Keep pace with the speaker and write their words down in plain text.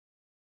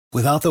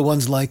Without the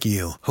ones like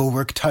you, who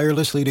work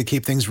tirelessly to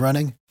keep things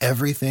running,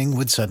 everything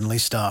would suddenly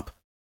stop.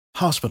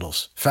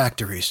 Hospitals,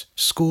 factories,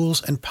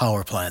 schools, and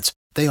power plants,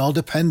 they all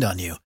depend on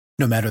you.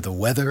 No matter the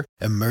weather,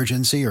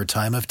 emergency, or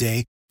time of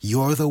day,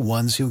 you're the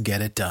ones who get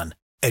it done.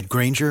 At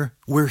Grainger,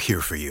 we're here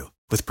for you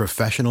with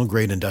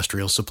professional-grade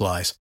industrial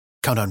supplies.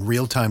 Count on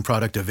real-time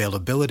product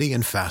availability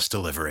and fast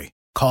delivery.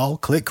 Call,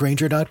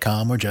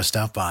 clickgrainger.com, or just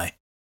stop by.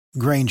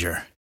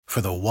 Grainger, for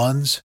the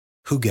ones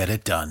who get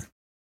it done.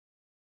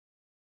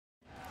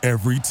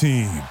 Every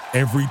team,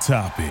 every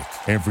topic,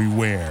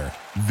 everywhere.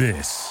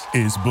 This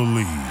is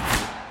Believe.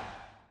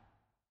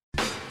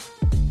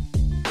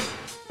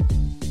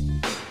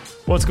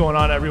 What's going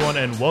on, everyone,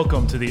 and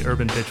welcome to the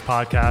Urban Pitch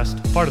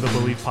Podcast, part of the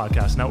Believe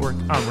Podcast Network.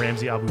 I'm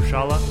Ramsey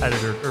Abushala,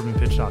 editor of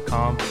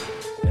UrbanPitch.com.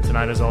 And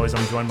tonight, as always,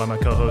 I'm joined by my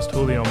co-host,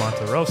 Julio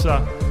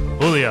Monterosa.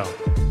 Julio.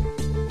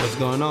 What's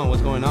going on?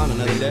 What's going on?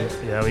 Another day?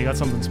 Yeah, we got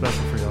something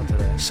special for y'all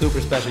today. Super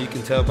special. You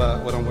can tell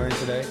by what I'm wearing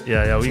today.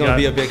 Yeah. It's going to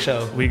be a big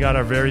show. We got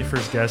our very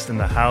first guest in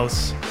the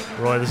house.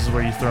 Roy, this is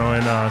where you throw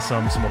in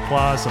some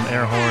applause, some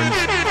air horns,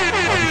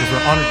 because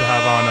we're honored to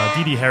have on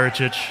Didi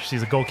Hericic.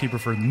 She's a goalkeeper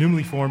for the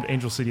newly formed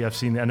Angel City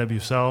FC in the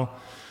NWSL.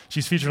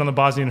 She's featured on the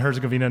Bosnia and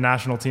Herzegovina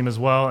national team as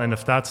well, and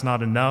if that's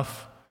not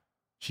enough,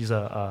 she's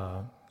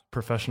a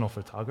professional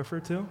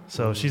photographer too.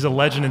 So she's a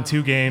legend in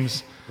 2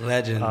 games.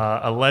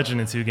 A legend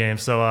in 2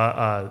 games.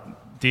 So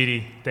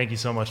Didi, thank you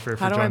so much for joining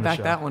the show. How do I back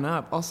that one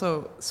up?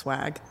 Also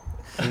swag.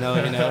 You know,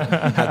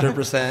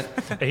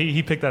 100%.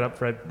 He picked that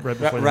up right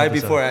before. Right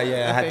before, I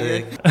had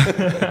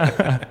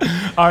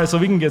to. All right, so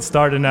we can get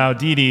started now.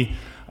 Didi,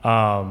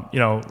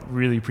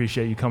 really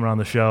appreciate you coming on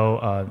the show.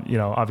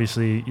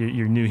 Obviously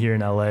you're new here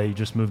in LA. You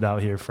just moved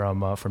out here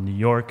from New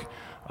York.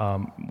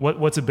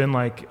 What's it been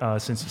like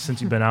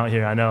since you've been out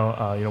here? I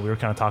know we were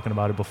kind of talking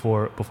about it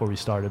before we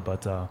started,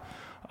 but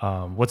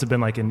what's it been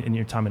like in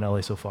your time in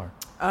LA so far?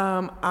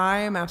 I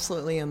am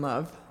absolutely in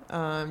love.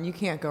 You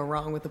can't go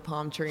wrong with the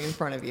palm tree in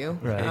front of you.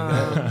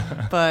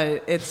 Right.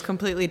 But it's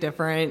completely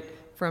different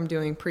from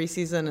doing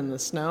preseason in the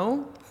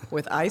snow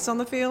with ice on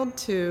the field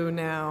to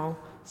now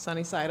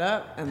sunny side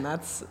up, and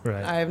that's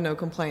right. I have no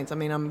complaints. I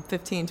mean, I'm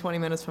 15, 20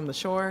 minutes from the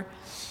shore,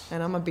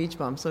 and I'm a beach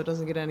bum, so it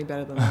doesn't get any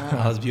better than that.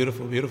 That was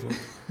beautiful, beautiful.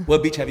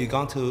 What beach have you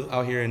gone to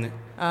out here in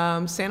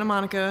Santa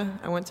Monica.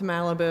 I went to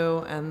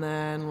Malibu, and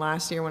then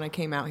last year when I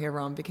came out here, we're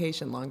on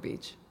vacation, Long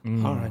Beach.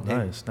 All right,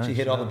 nice. She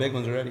hit all the big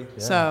ones already.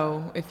 Yeah.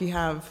 So if you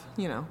have,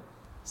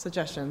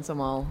 suggestions,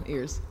 I'm all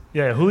ears.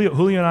 Yeah,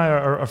 Julio and I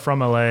are from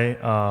LA.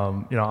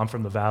 I'm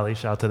from the Valley.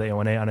 Shout out to the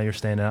A18. I know you're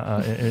staying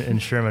in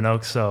Sherman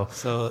Oaks. So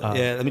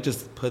let me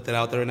just put that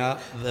out there now.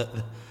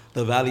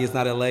 The Valley is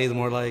not LA. It's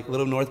more like a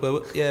little north,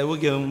 but we'll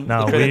give them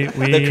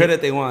the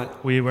credit they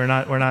want. We're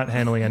not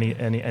handling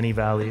any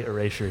Valley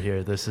erasure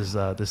here. This is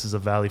a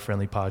Valley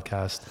friendly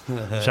podcast.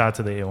 Shout out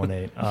to the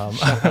A18.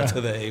 Shout out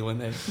to the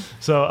A18.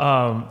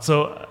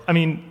 So I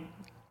mean,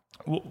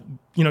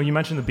 you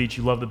mentioned the beach.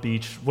 You love the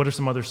beach. What are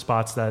some other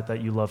spots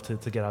that you love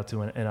to get out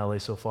to in LA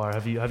so far?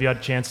 Have you had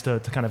a chance to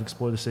kind of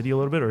explore the city a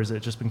little bit, or has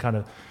it just been kind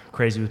of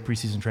crazy with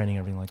preseason training and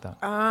everything like that?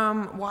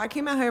 Well, I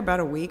came out here about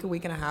a week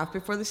and a half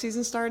before the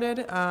season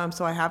started,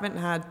 so I haven't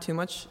had too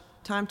much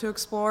time to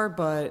explore,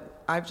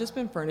 but I've just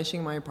been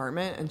furnishing my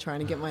apartment and trying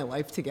to get my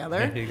life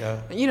together. There you go.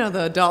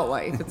 The adult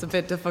life. It's a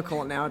bit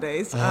difficult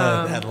nowadays.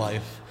 That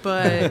life.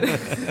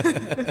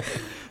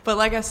 But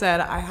like I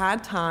said, I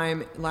had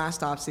time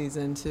last off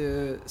season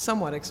to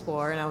somewhat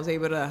explore, and I was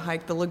able to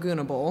hike the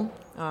Laguna Bowl.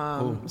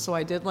 So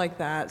I did like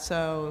that.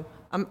 So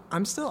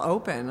I'm still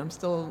open. I'm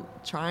still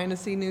trying to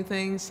see new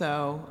things.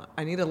 So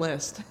I need a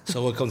list.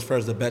 So what comes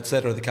first, the bed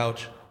set or the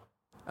couch?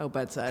 Oh,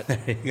 bed set.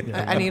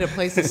 I need a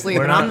place to sleep,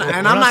 and I'm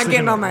not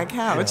getting on that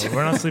couch.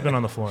 We're not sleeping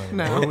on the floor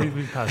anymore. No.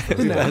 We passed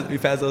those days. We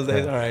passed those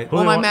days? All right.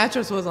 Well, my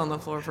mattress was on the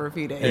floor for a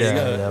few days.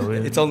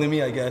 It's only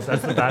me, I guess.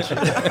 That's the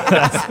bachelor.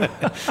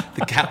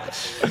 The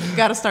couch. You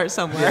got to start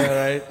somewhere.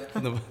 Yeah,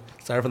 right.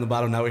 Started from the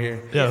bottom, now we're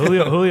here. Yeah,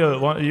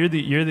 Julio,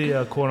 you're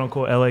the quote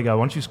unquote LA guy.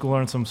 Why don't you school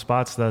her on some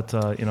spots that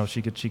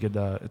she could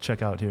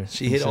check out here?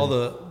 She hit all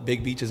the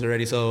big beaches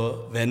already.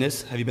 So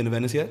Venice, have you been to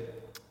Venice yet?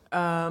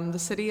 The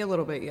city a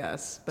little bit,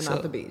 yes, but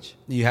not the beach.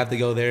 You have to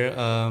go there.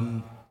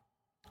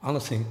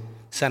 Honestly,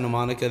 Santa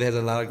Monica, there's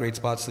a lot of great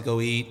spots to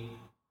go eat.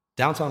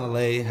 Downtown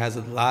LA has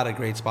a lot of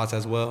great spots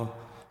as well.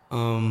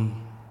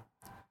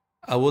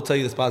 I will tell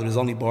you the spots, but it's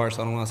only bars,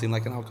 so I don't want to seem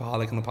like an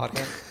alcoholic in the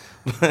podcast.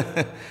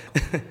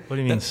 What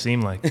do you mean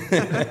seem like?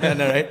 I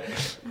know, right?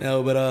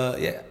 No,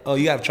 but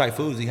you got to try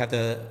foods. You have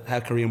to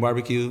have Korean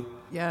barbecue.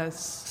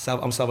 Yes.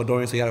 I'm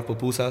Salvadorian, so you have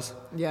pupusas.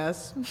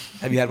 Yes.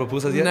 Have you had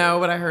pupusas yet? No,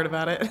 but I heard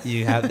about it.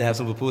 You have to have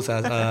some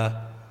pupusas.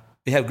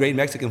 We have great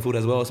Mexican food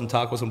as well, some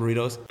tacos, some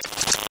burritos.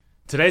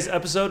 Today's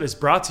episode is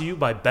brought to you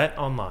by Bet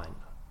Online.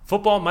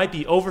 Football might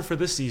be over for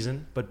this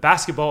season, but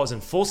basketball is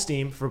in full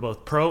steam for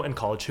both pro and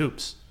college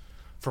hoops.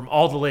 From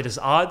all the latest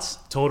odds,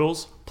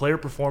 totals, player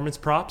performance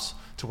props,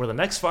 to where the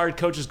next fired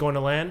coach is going to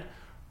land,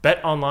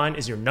 Bet Online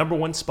is your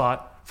 #1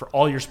 spot for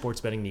all your sports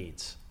betting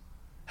needs.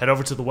 Head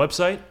over to the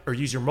website or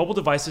use your mobile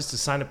devices to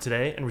sign up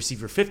today and receive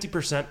your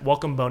 50%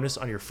 welcome bonus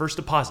on your first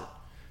deposit.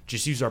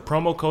 Just use our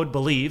promo code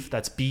BELIEVE,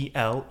 that's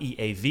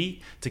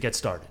BLEAV, to get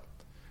started.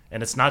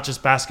 And it's not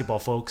just basketball,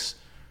 folks.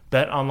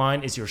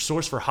 BetOnline is your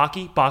source for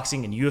hockey,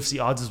 boxing, and UFC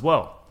odds as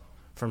well.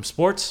 From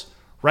sports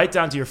right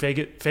down to your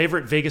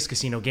favorite Vegas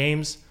casino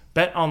games,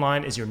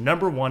 BetOnline is your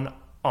 #1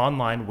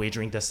 online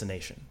wagering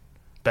destination.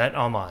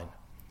 BetOnline,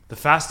 the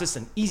fastest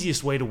and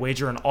easiest way to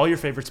wager on all your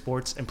favorite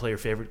sports and play your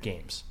favorite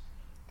games.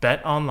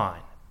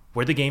 BetOnline,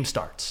 where the game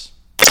starts.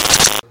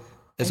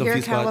 Here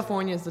in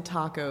California is the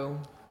taco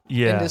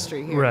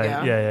industry here. Right.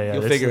 Yeah. Yeah.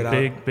 You'll It's figure the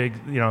it out. big,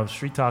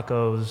 street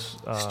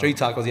tacos. Street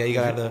tacos, yeah, you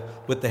gotta have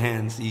with the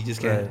hands. You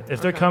just can't. Right.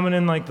 If they're coming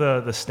in like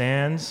the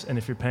stands, and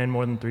if you're paying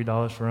more than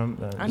 $3 for them,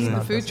 I need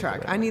the food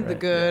truck. I need the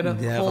good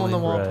hole in the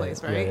wall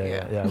place, right?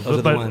 Yeah. Those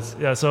are the ones.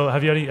 Yeah. So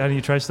have you had any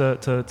tries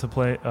to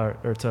play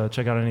or to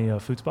check out any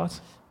food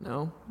spots?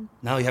 No.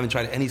 No, you haven't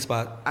tried any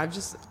spot.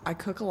 I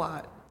cook a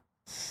lot.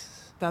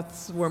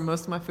 That's where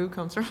most of my food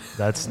comes from.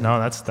 That's an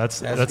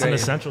great.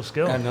 essential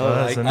skill. I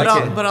know,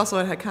 But also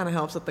it kind of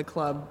helps that the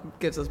club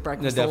gives us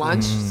breakfast and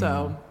lunch.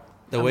 So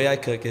The way I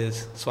cook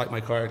is swipe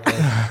my card. 'Cause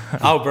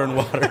I'll burn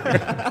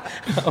water.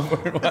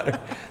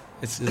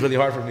 It's really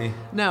hard for me.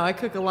 no, I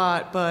cook a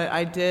lot, but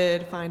I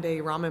did find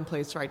a ramen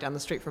place right down the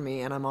street from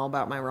me, and I'm all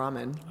about my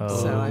ramen. Oh,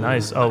 so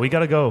nice. We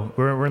gotta go.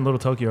 We're in Little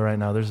Tokyo right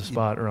now. There's a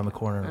spot around the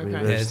corner. Okay.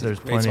 There's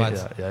great plenty.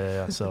 spots.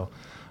 Yeah. So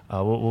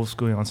we'll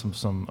school you on some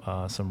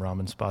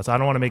ramen spots. I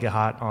don't want to make it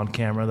hot on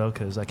camera though,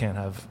 because I can't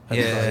have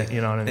everybody.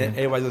 You know what I mean?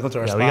 Everybody's looking to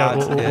our Yeah,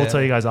 spots. we'll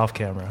tell you guys off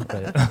camera.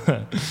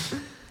 But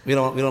We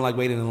don't like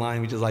waiting in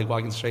line. We just like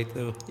walking straight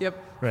through. Yep.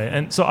 right.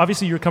 And so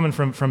obviously you're coming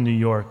from New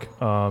York.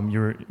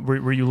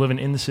 Were you living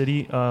in the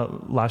city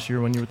last year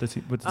when you were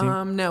with the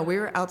team? No, we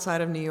were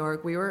outside of New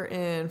York. We were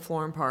in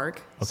Florham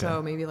Park, Okay.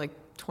 so maybe like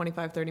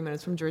 25, 30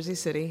 minutes from Jersey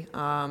City.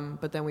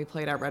 But then we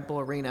played at Red Bull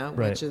Arena,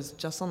 Right. which is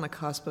just on the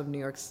cusp of New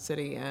York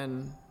City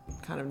and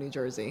kind of New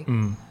Jersey.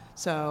 Mm.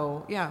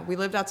 So yeah, we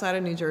lived outside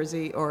of New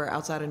Jersey or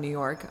outside of New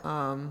York,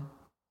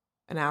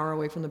 an hour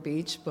away from the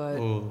beach, but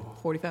Ooh.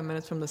 45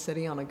 minutes from the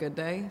city on a good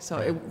day. So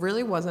it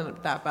really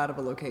wasn't that bad of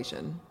a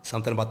location.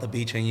 Something about the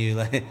beach and you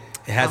like it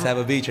has to have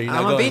a beach or you're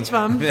not I'm a going. beach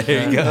bum.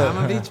 There you go.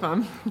 I'm a beach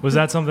bum. Was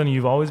that something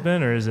you've always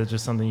been, or is it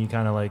just something you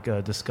kind of like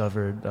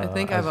discovered? I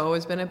think I've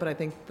always been it, but I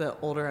think the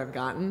older I've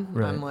gotten,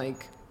 Right. I'm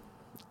like,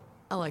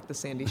 I like the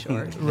sandy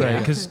shore. Right, Yeah.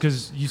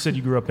 because you said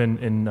you grew up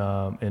in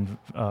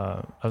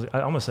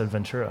I almost said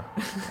Ventura.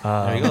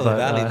 There you go, the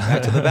valley.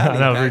 Back to the valley.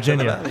 No, Back to the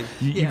Virginia. valley.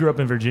 You grew up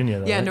in Virginia,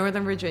 though, Yeah, right?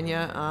 Northern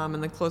Virginia,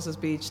 and the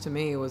closest beach to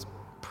me was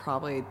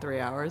probably 3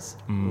 hours.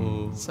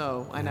 Ooh.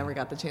 So I never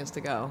got the chance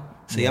to go.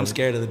 See, I'm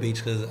scared of the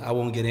beach because I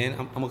won't get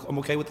in. I'm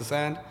okay with the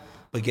sand,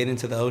 but getting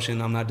into the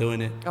ocean, I'm not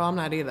doing it. Oh, I'm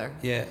not either.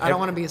 Yeah, I don't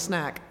want to be a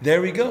snack.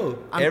 There we go.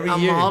 I'm Every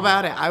year. all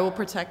about it. I will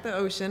protect the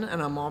ocean,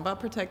 and I'm all about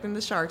protecting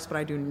the sharks, but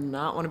I do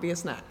not want to be a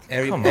snack.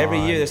 Every Come year,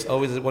 on. there's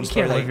always one You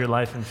story can't like live your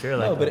life in fear no,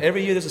 like but that.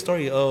 every year there's a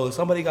story. Oh,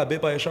 somebody got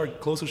bit by a shark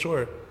close to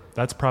shore.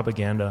 That's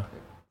propaganda.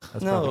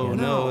 That's No,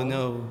 propaganda.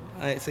 no.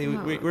 I say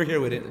we're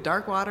here with it.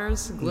 Dark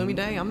waters, gloomy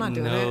day. I'm not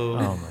doing No.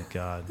 it. Oh my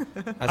god.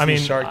 I've I seen mean,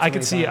 sharks I too can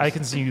many see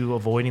times. you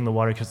avoiding the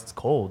water because it's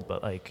cold,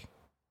 but like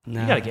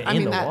Nah. you gotta get I in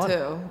mean the that water.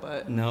 too,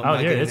 but No, Out not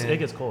here, getting in. it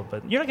gets cold,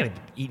 but you're not gonna get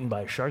eaten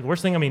by a shark.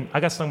 Worst thing, I mean, I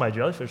got stung by a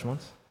jellyfish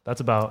once.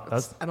 That's.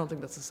 I don't think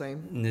that's the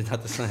same. It's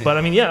not the same. But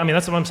I mean, yeah, I mean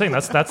that's what I'm saying.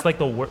 That's like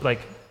the worst. Like,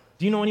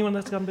 do you know anyone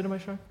that's gotten bitten by a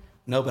shark?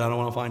 no, but I don't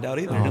want to find out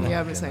either. Oh, You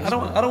haven't seen. I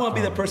don't want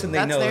to be the person they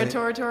That's know. their Like,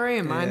 territory,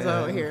 and mine's Yeah.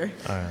 over here.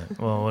 All right.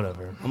 Well,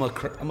 whatever.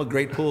 I'm a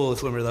great pool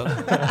swimmer though.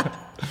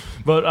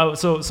 But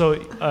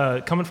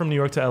so coming from New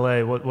York to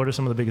LA, what are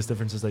some of the biggest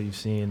differences that you've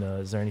seen?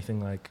 Is there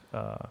anything like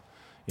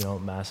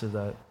massive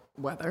that?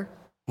 Weather.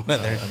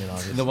 Weather. I mean,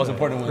 obviously. The most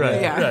important one. Right.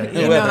 Yeah, right,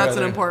 you yeah. know Weather, that's an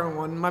weather. important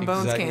one. My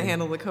bones Exactly. can't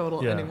handle the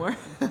cold Yeah. anymore.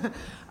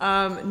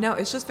 No,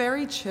 it's just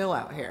very chill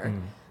out here.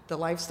 The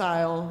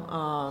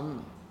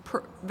lifestyle,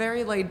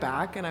 very laid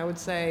back, and I would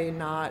say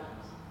not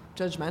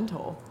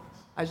judgmental.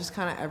 I just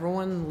kind of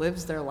everyone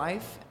lives their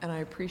life, and I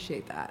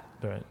appreciate that.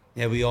 Right.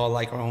 Yeah, we all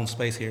like our own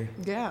space here,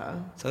 Yeah,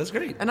 so that's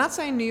great. and not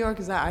saying New York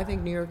is that. I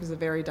think New York is a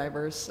very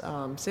diverse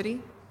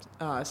city,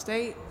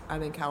 state. I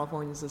think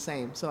California is the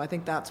same. So I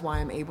think that's why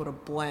I'm able to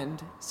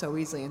blend so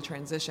easily and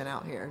transition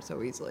out here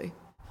so easily.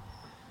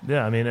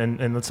 Yeah, I mean,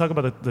 and let's talk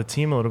about the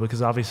team a little bit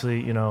because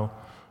obviously,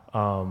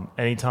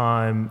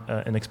 anytime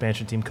an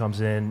expansion team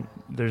comes in,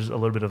 there's a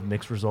little bit of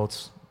mixed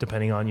results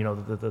depending on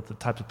the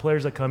types of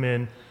players that come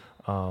in.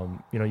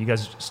 You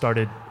guys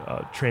started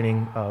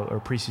training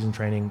or preseason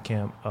training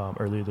camp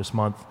earlier this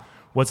month.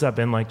 What's that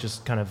been like?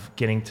 Just kind of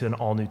getting to an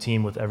all new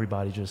team with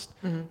everybody, just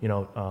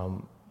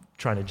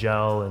trying to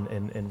gel,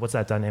 and what's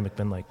that dynamic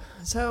been like?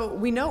 So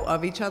we know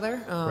of each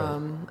other, Right.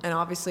 and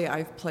obviously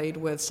I've played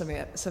with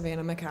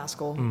Savannah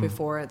McCaskill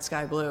before at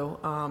Sky Blue,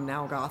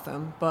 now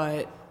Gotham,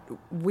 but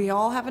we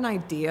all have an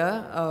idea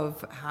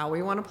of how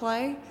we want to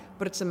play,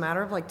 but it's a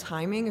matter of like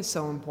timing is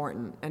so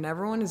important, and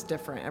everyone is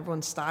different.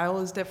 Everyone's style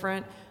is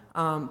different,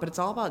 but it's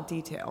all about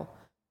detail.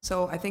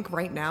 So I think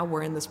right now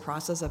we're in this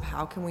process of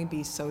how can we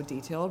be so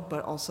detailed,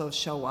 but also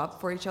show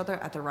up for each other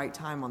at the right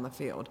time on the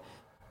field.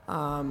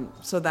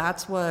 So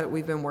that's what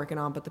we've been working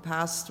on. But the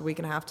past week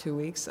and a half, 2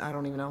 weeks, I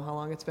don't even know how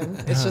long it's been.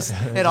 It's just,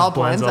 it all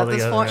blends at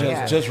this point.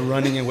 Just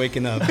running and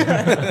waking up.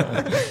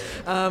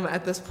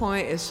 At this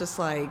point, it's just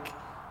like,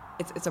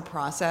 it's a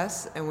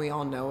process, and we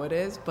all know it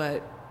is,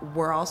 but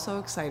we're also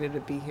excited to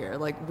be here.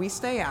 Like, we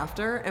stay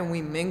after and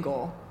we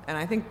mingle, and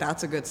I think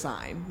that's a good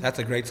sign. That's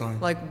a great sign.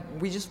 Like,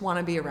 we just want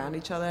to be around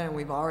each other, and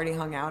we've already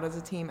hung out as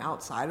a team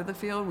outside of the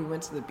field. We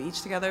went to the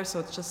beach together, so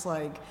it's just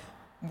like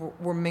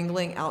we're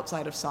mingling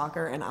outside of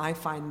soccer, and I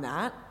find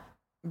that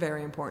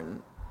very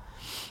important.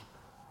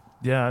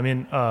 Yeah, I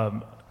mean, I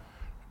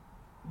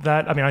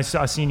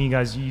seen you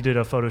guys. You did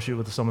a photo shoot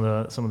with some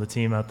of the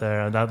team out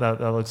there.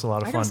 That looks a lot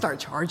of fun. I gotta start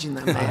charging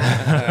them,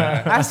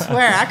 man. I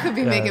swear, I could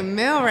be making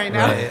meal right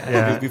now. Right.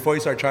 Yeah. Before you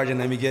start charging,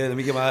 let me get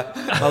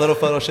my little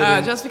photo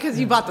shoot. Just because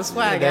you bought the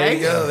swag, there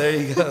you go. There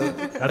you go.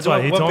 That's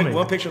why he told me.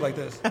 One picture like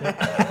this.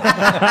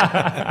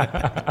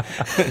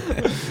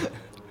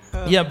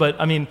 Yeah,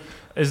 but I mean,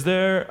 is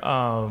there,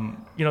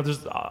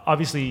 there's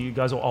obviously you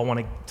guys all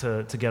want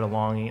to get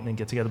along and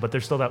get together, but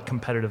there's still that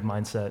competitive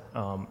mindset,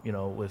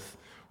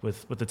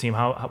 with the team.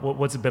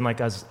 What's it been like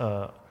as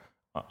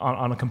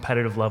on a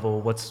competitive level?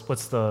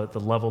 What's the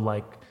level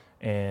like,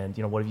 and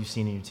what have you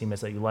seen in your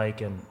teammates that you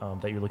like and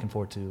that you're looking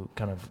forward to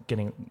kind of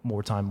getting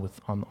more time with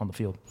on the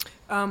field?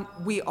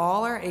 We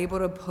all are able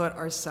to put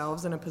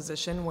ourselves in a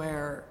position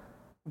where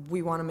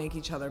we want to make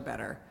each other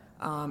better.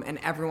 And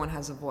everyone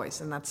has a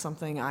voice, and that's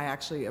something I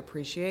actually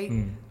appreciate.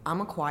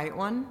 I'm a quiet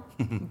one,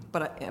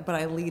 but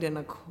I lead in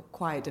a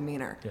quiet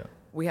demeanor. Yeah.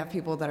 We have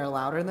people that are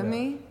louder than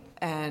me,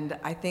 and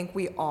I think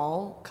we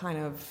all kind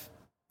of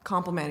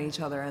complement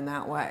each other in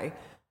that way.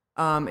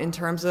 In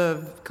terms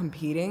of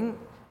competing,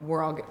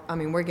 we're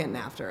getting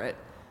after it.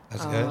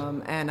 That's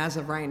good. And as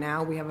of right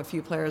now, we have a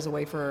few players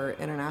away for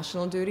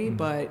international duty,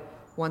 but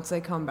once they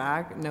come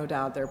back, no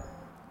doubt they're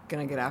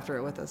going to get after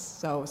it with us.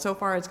 So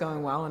far it's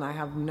going well, and I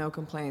have no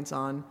complaints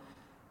on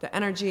the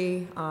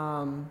energy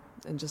and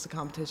just the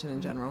competition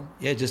in general.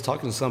 Yeah, just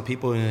talking to some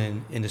people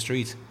in the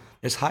streets,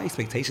 there's high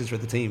expectations for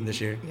the team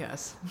this year.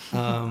 Yes.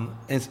 And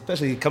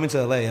especially coming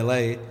to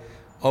LA,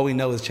 all we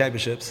know is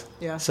championships.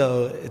 Yeah.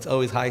 So it's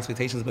always high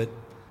expectations, but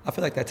I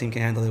feel like that team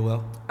can handle it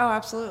well. Oh,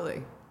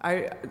 absolutely.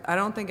 I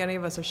don't think any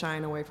of us are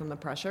shying away from the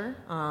pressure.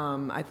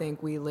 I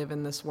think we live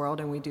in this world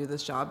and we do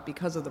this job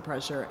because of the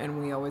pressure,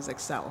 and we always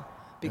excel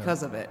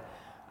because of it.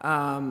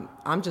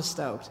 I'm just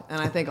stoked,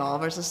 and I think all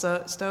of us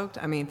are stoked.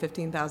 I mean,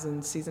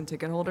 15,000 season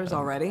ticket holders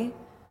already.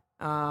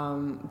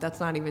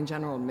 That's not even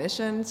general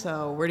admission,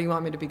 so where do you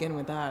want me to begin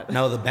with that?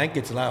 No, the bank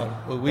gets loud.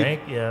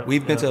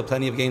 We've been to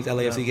plenty of games,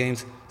 LAFC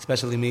games,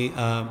 especially me.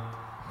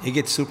 It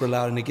gets super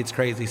loud and it gets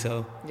crazy,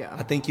 so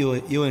I think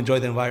you'll enjoy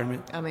the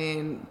environment. I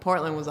mean,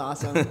 Portland was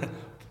awesome.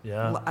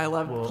 Yeah, I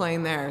loved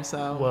playing there.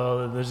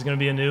 So there's going to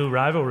be a new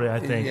rivalry, I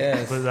think,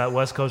 with that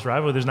West Coast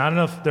rivalry.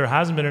 There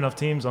hasn't been enough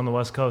teams on the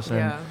West Coast,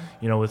 and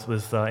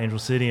with Angel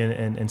City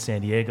and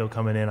San Diego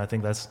coming in, I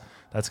think that's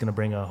going to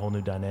bring a whole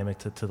new dynamic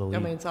to the league. I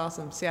mean, it's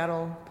awesome.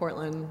 Seattle,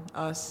 Portland,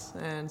 us,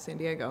 and San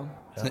Diego.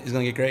 Yeah. It's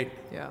going to get great.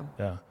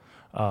 Yeah.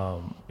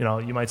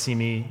 You might see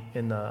me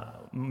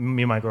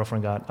me and my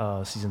girlfriend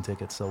got season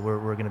tickets, so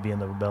we're going to be in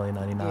the Rebellion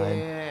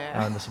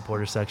 99 in the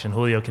supporter section.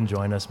 Julio can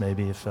join us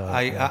maybe if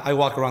I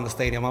walk around the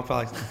stadium. I'm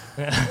probably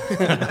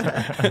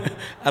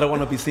I don't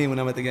want to be seen when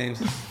I'm at the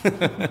games.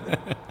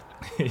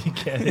 You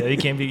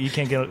can't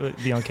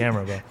be on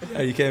camera, bro.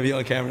 You can't be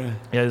on camera.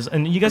 Yeah,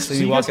 and you guys. So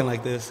you walking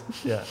like this.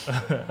 Yeah,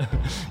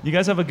 you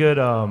guys have a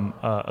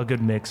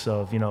good mix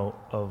of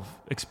of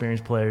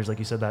experienced players, like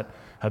you said, that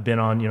have been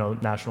on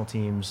national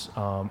teams,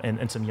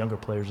 and some younger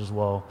players as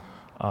well.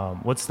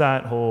 What's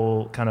that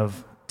whole kind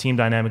of team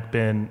dynamic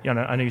been?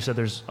 I know you said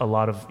there's a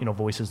lot of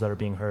voices that are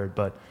being heard,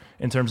 but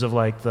in terms of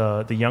like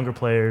the younger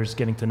players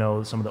getting to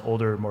know some of the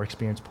older, more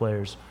experienced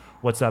players,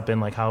 what's that been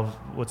like?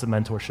 What's the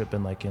mentorship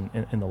been like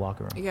in the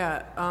locker room?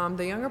 Yeah,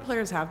 the younger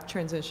players have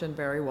transitioned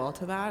very well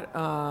to that,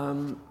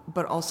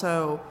 but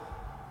also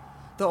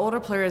the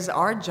older players,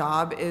 our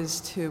job is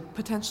to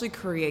potentially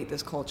create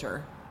this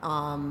culture.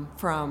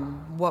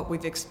 From what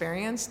we've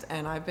experienced,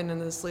 and I've been in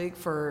this league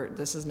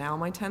this is now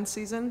my 10th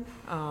season,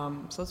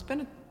 so it's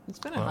been a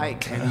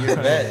hike.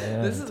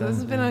 This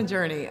has been a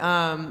journey.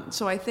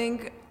 So I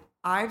think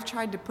I've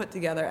tried to put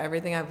together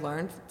everything I've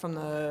learned from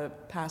the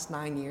past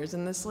 9 years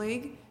in this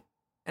league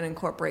and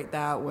incorporate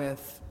that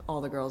with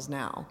all the girls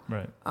now.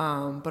 Right.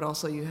 But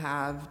also you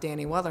have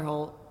Danny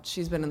Weatherholt.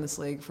 She's been in this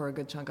league for a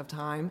good chunk of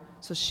time,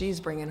 so she's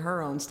bringing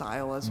her own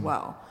style as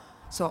well.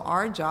 So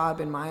our job,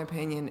 in my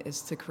opinion,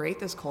 is to create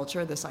this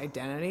culture, this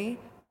identity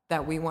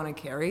that we want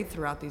to carry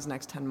throughout these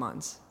next 10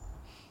 months.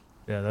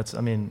 Yeah, that's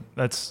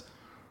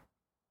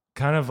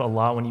kind of a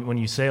lot when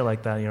you say it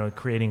like that,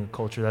 creating a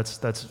culture,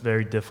 that's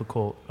very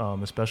difficult,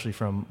 especially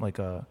from like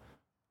a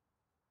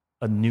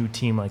new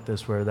team like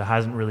this where there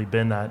hasn't really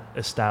been that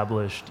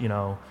established,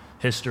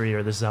 history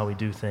or this is how we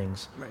do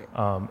things. Right.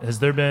 Has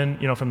there been,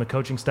 from the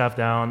coaching staff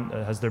down,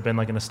 has there been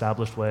like an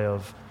established way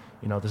of,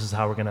 this is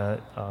how we're gonna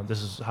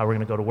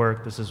go to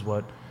work. This is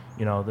what,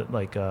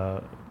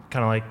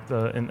 kind of like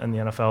in the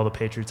NFL, the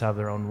Patriots have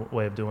their own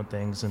way of doing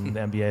things, and the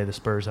NBA, the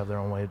Spurs have their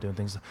own way of doing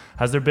things.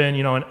 Has there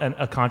been,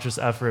 a conscious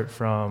effort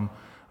from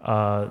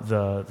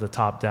the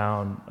top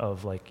down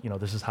of like,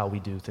 this is how we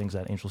do things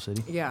at Angel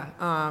City?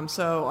 Yeah.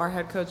 So our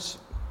head coach,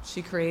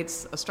 she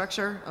creates a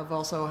structure of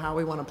also how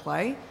we want to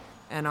play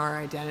and our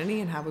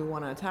identity and how we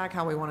want to attack,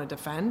 how we want to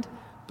defend.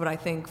 But I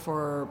think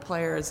for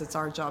players, it's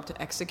our job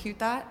to execute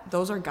that.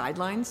 Those are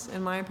guidelines,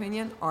 in my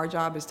opinion. Our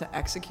job is to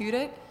execute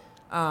it.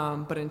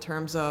 But in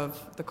terms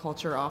of the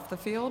culture off the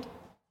field,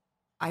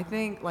 I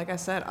think, like I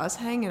said, us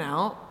hanging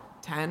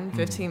out 10,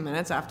 15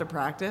 minutes after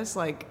practice,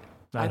 like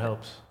that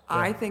helps. Yeah.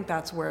 I think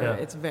that's where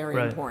it's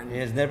very important.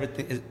 Yeah,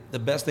 the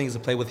best thing is to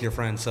play with your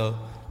friends. So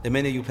the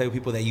minute you play with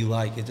people that you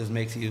like, it just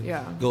makes you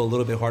go a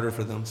little bit harder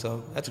for them.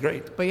 So that's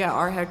great. But yeah,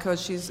 our head coach,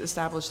 she's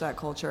established that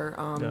culture.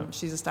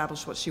 She's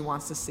established what she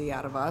wants to see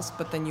out of us.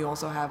 But then you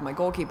also have my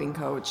goalkeeping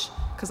coach,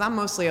 because I'm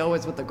mostly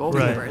always with the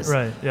goalkeepers.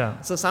 Right, yeah.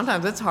 So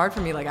sometimes it's hard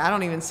for me. Like, I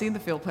don't even see the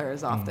field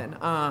players often.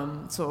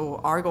 So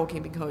our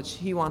goalkeeping coach,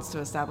 he wants to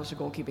establish a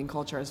goalkeeping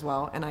culture as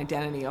well, an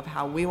identity of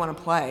how we want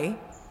to play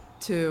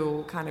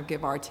to kind of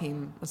give our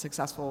team a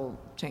successful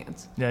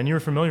chance. Yeah, and you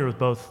were familiar with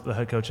both the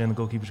head coach and the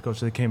goalkeepers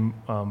coach. They came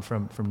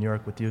from New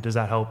York with you. Does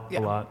that help a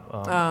lot?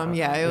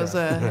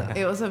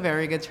 It was a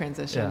very good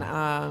transition.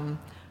 Yeah.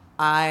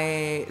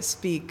 I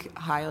speak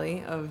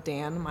highly of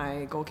Dan,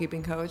 my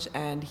goalkeeping coach,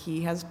 and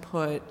he has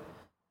put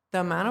the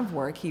amount of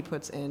work he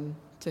puts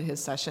into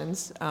his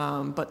sessions,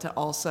 but to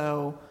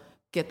also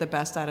get the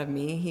best out of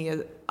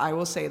me. I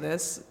will say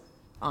this,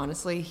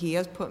 honestly, he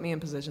has put me in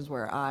positions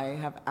where I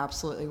have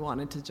absolutely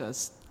wanted to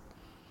just,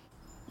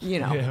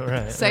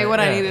 say what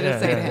I needed to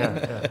say to him.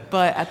 Yeah.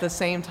 But at the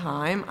same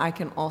time, I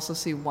can also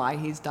see why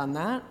he's done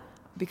that,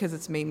 because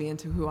it's made me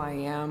into who I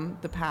am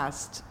the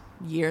past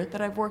year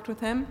that I've worked with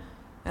him.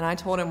 And I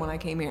told him when I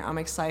came here, I'm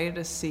excited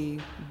to see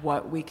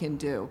what we can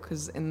do,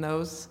 because in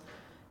those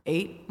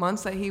 8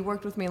 months that he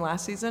worked with me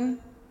last season,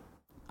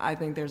 I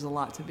think there's a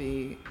lot to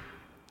be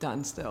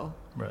done still.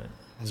 Right.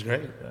 That's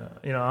great.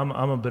 I'm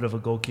a bit of a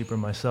goalkeeper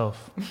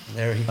myself.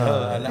 There you go.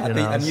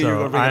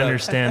 I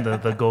understand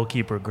the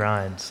goalkeeper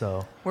grind.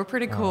 So we're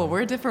pretty cool.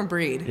 We're a different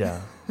breed. Yeah.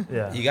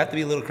 You got to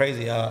be a little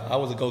crazy. I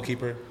was a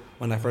goalkeeper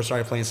when I first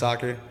started playing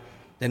soccer.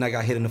 Then I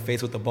got hit in the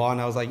face with the ball, and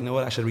I was like, you know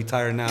what? I should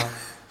retire now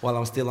while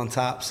I'm still on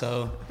top.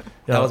 So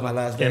that was my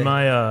last day.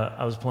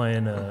 I was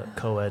playing a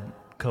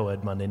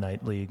co-ed Monday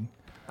night league.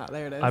 Oh,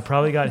 there it is. I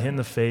probably got hit in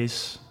the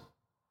face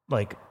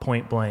like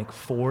point blank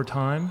 4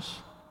 times.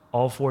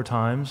 All 4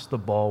 times, the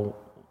ball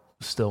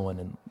still went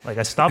in. Like,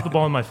 I stopped the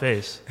ball in my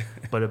face,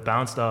 but it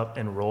bounced up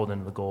and rolled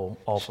into the goal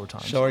all 4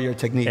 times. Show her your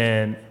technique.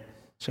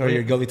 Show her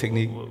your goalie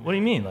technique. What do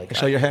you mean? Like,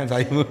 show your hands.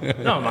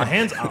 No, my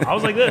hands, I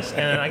was like this, and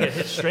then I get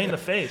hit straight in the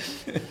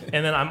face.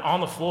 And then I'm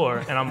on the floor,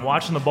 and I'm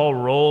watching the ball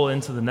roll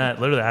into the net.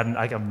 Literally,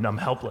 I'm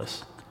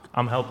helpless.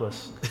 I'm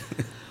helpless.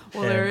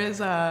 Well, there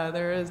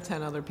is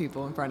 10 other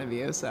people in front of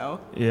you,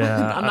 so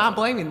yeah, I'm not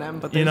blaming them,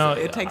 but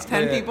it takes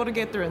 10 people to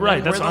get through, and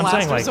right, we're the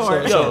last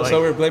resort. So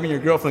we're blaming your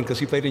girlfriend because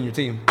she played in your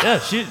team. Yeah,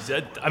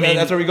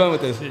 that's where we're going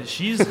with this.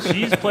 She's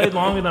played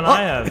longer than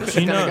I have.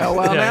 She knows. Go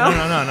well now?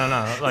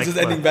 No. Like, this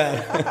is ending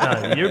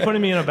bad. You're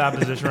putting me in a bad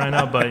position right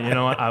now, but you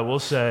know what? I will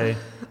say,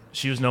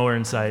 she was nowhere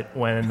in sight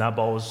when that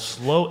ball was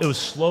slow. It was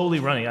slowly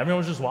running. Everyone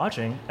was just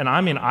watching, and I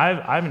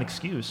have an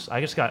excuse. I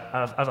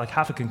have like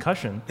half a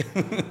concussion,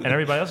 and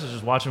everybody else is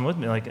just watching with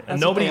me. Like that's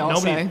nobody,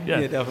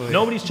 definitely.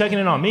 Nobody's checking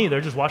in on me.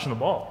 They're just watching the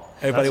ball.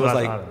 Everybody was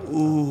like,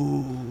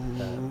 ooh.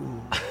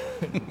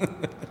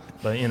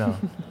 But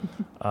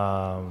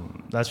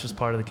that's just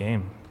part of the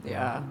game.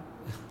 Yeah.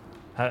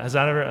 Has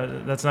that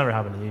ever? That's never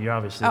happened to you. You're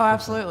obviously. Oh,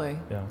 absolutely.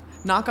 Yeah.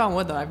 Knock on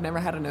wood, though. I've never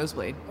had a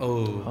nosebleed.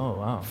 Oh,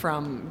 wow.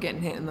 From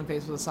getting hit in the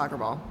face with a soccer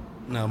ball.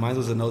 No, mine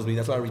was a nosebleed.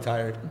 That's why I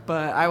retired.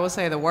 But I will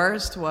say the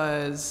worst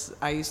was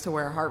I used to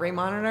wear a heart rate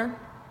monitor,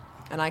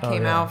 and I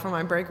came out from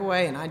my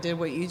breakaway, and I did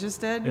what you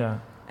just did. Yeah.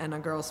 And a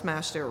girl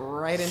smashed it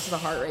right into the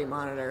heart rate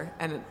monitor.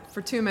 And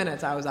for 2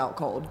 minutes, I was out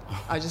cold.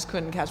 I just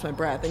couldn't catch my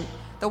breath. And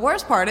the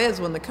worst part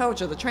is when the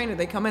coach or the trainer,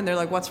 they come in, they're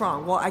like, what's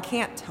wrong? Well, I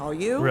can't tell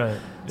you. Right.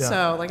 Yeah.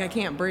 So, I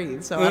can't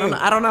breathe. So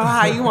I don't know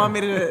how you want me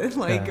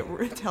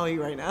to, tell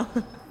you right now.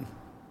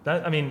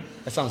 That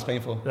sounds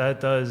painful. That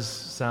does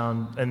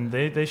sound, and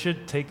they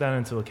should take that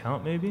into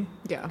account maybe.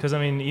 Yeah. Because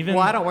even.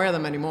 Well, I don't wear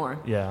them anymore.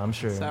 Yeah, I'm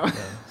sure. So.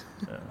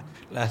 Yeah.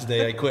 Last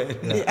day I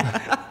quit.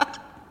 Yeah.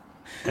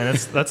 And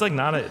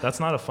that's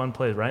not a fun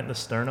play, right in the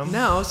sternum.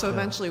 No, so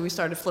eventually we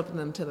started flipping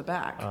them to the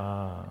back,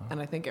 and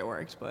I think it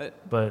worked, but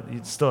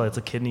it's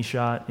a kidney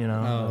shot, I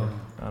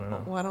don't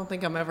know. Well, I don't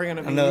think I'm ever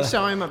gonna be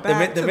showing my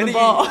back to the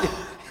ball.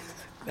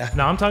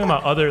 No, I'm talking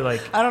about other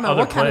I don't know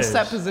what kind players. of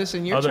set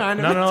position you're trying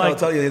to. No, I'll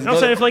tell you. I'm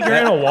saying if you're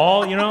in a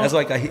wall, That's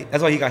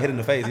why he got hit in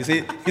the face. You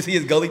see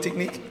his goalie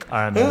technique.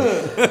 I know.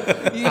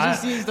 You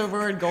just use the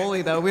word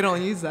goalie though. We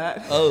don't use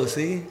that. Oh,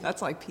 see.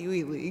 That's like Pee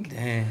Wee League.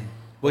 Damn.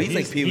 Well, he's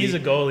like Pee Wee. He's a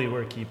goalie.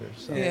 We're keepers.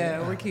 So.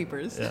 Yeah, we're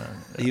keepers. Yeah.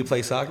 Do you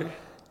play soccer?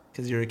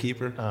 Because you're a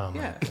keeper.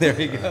 Yeah. There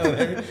we go.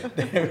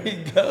 There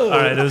we go. All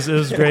right, it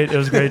was great. It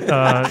was great,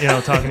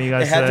 talking to you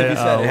guys today.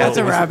 That's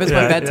a wrap. It's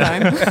my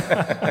bedtime.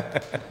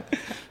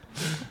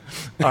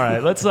 All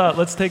right,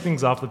 let's take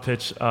things off the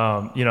pitch.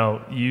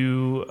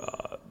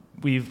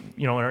 We've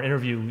in our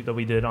interview that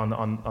we did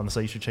on the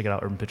site, you should check it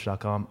out,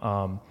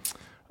 urbanpitch.com.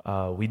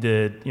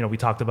 We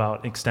talked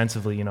about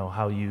extensively,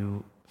 how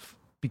you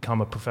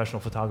become a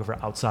professional photographer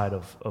outside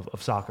of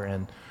soccer,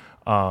 and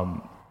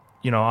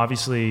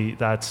obviously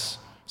that's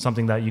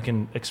something that you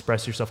can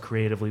express yourself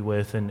creatively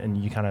with,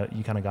 and you kind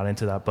of got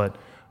into that. But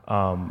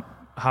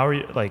how are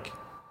you,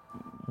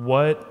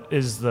 what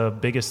is the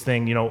biggest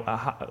thing,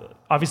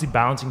 obviously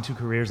balancing two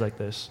careers like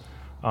this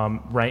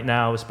right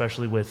now,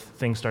 especially with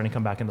things starting to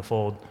come back in the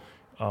fold?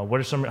 How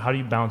do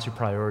you balance your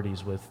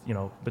priorities with,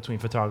 between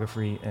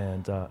photography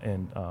and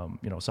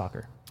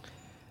soccer?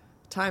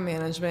 Time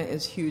management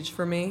is huge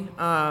for me.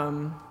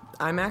 I'm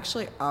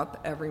actually up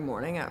every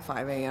morning at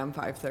 5 a.m.,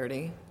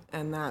 5:30,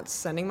 and that's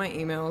sending my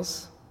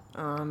emails,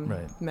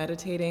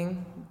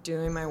 meditating,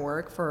 doing my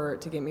work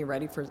to get me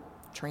ready for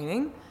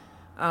training.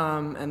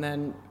 And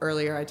then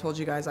earlier I told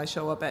you guys I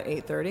show up at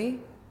 8:30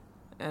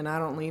 and I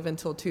don't leave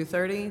until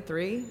 2:30,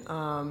 3.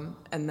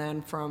 And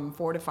then from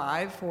 4 to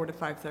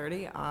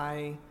 5:30,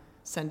 I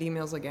send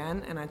emails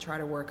again, and I try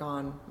to work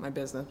on my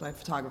business, my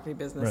photography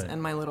business,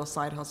 and my little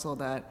side hustle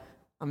that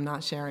I'm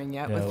not sharing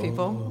yet with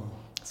people.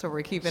 So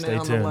we're keeping it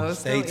on the low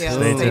still.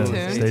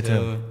 Stay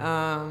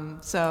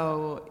tuned.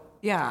 So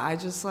yeah, I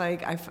just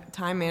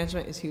time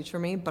management is huge for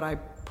me, but I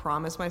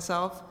promise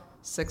myself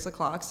 6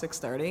 o'clock,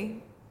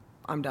 6:30,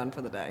 I'm done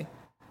for the day.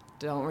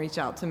 Don't reach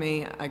out to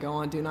me. I go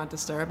on Do Not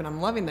Disturb, and I'm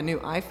loving the new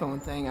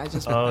iPhone thing. I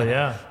just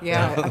I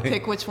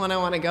pick which one I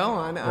want to go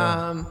on.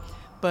 Yeah.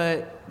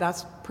 But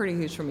that's pretty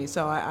huge for me.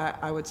 So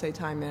I would say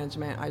time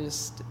management.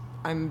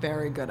 I'm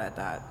very good at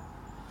that.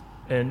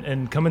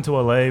 And coming to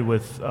LA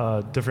with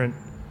different,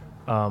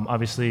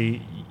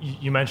 obviously,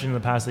 you mentioned in the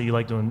past that you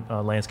like doing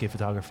landscape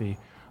photography.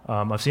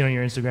 I've seen on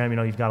your Instagram,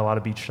 you've got a lot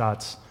of beach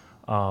shots.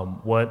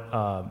 What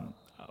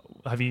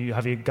have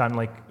you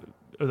gotten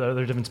are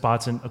there different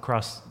spots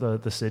across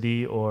the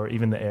city or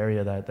even the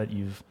area that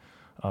you've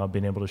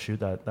been able to shoot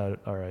that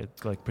are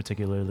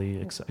particularly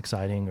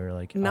exciting or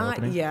Not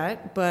eye-opening?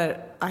 yet,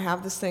 but I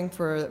have this thing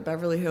for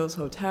Beverly Hills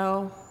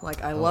Hotel.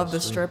 I love the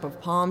strip of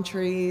palm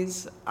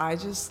trees. I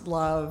just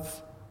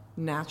love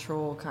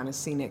natural kind of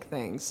scenic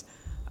things.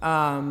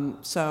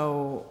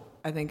 So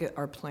I think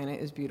our planet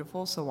is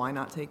beautiful, so why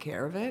not take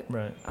care of it?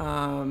 Right.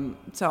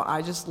 So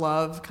I just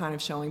love kind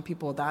of showing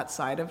people that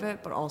side of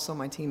it, but also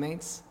my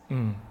teammates.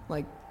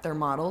 They're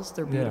models,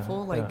 they're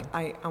beautiful.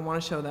 I want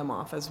to show them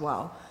off as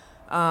well.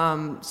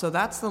 So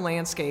that's the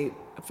landscape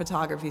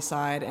photography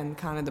side and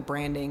kind of the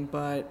branding,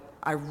 but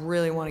I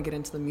really want to get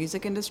into the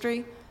music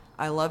industry.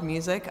 I love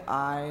music.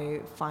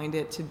 I find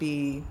it to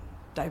be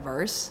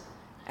diverse.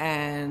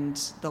 And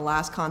the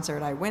last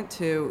concert I went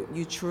to,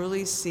 you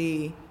truly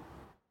see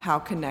how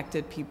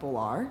connected people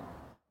are.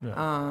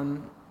 Yeah.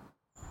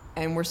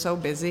 And we're so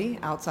busy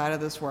outside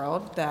of this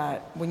world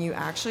that when you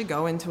actually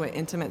go into an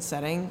intimate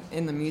setting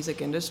in the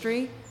music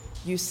industry,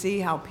 you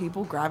see how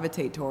people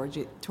gravitate towards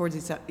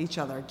each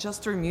other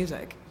just through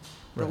music.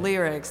 The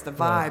lyrics, the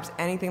vibes,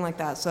 anything like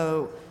that.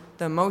 So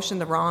the emotion,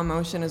 the raw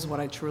emotion is what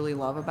I truly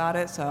love about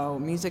it. So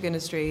music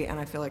industry, and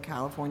I feel like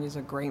California is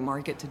a great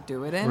market to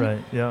do it in.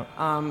 Right, yeah.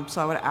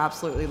 So I would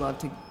absolutely love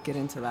to get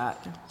into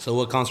that. So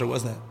what concert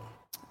was that?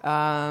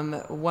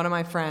 One of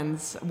my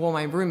friends,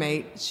 my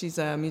roommate, she's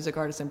a music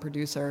artist and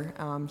producer.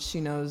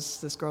 She knows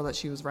this girl that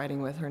she was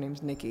writing with. Her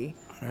name's Nikki,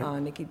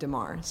 Nikki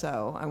DeMar.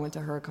 So I went to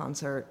her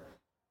concert.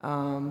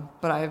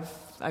 But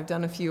I've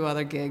done a few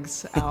other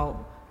gigs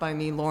out by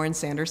me, Lauren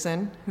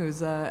Sanderson,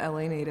 who's a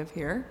LA native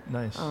here.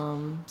 Nice.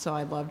 So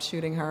I loved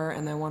shooting her.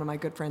 And then one of my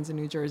good friends in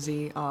New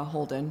Jersey,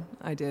 Holden,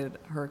 I did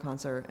her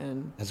concert.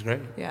 And that's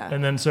great. Yeah.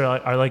 And then, so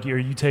are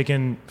you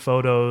taking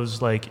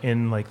photos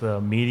in the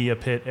media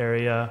pit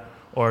area?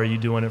 Or are you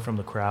doing it from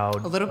the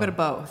crowd? A little bit of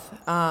both.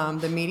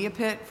 The media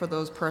pit for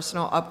those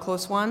personal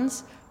up-close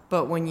ones,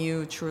 but when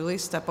you truly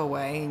step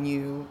away and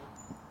you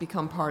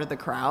become part of the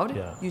crowd,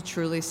 you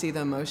truly see the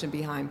emotion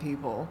behind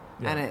people,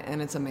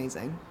 and it's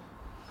amazing.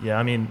 Yeah,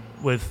 I mean,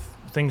 with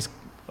things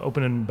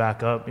opening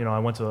back up, I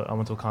went to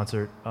a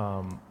concert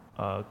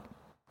a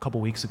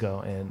couple weeks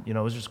ago, and it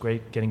was just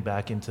great getting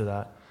back into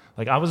that.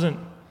 I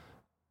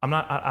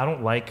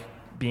don't like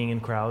being in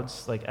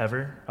crowds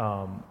ever,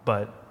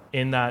 but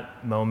in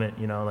that moment,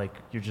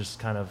 you're just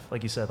kind of,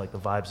 like you said, the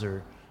vibes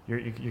are,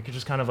 you're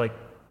just kind of it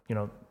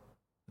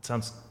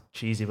sounds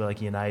cheesy,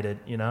 but united,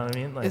 you know what I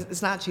mean?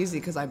 It's not cheesy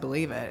because I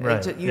believe it.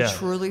 Right. You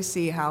truly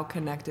see how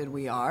connected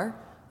we are.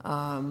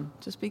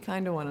 Just be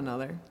kind to one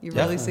another. You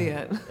really see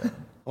it.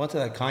 I went to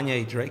that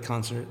Kanye Drake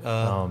concert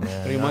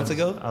 3 months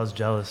ago. I was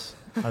jealous.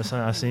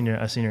 I seen your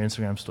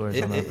Instagram stories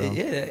on that, though.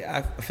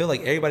 Yeah, I feel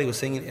like everybody was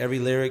singing every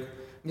lyric.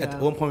 Yeah.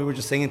 At one point, we were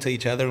just singing to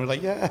each other, and we're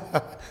like,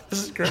 yeah,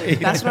 this is great.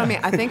 That's what I mean.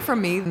 I think for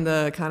me,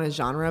 the kind of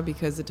genre,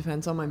 because it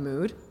depends on my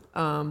mood,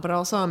 but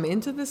also I'm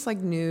into this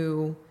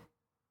new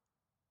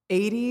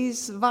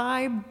 80s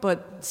vibe,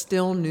 but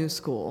still new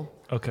school.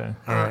 Okay.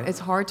 It's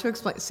hard to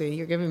explain. See,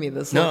 you're giving me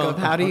this look of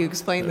how do you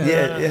explain this?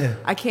 Yeah.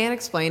 I can't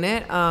explain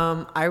it.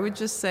 I would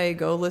just say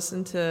go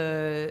listen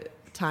to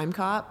Time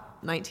Cop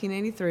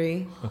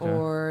 1983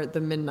 or The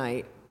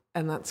Midnight.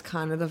 And that's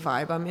kind of the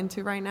vibe I'm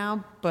into right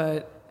now.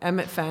 But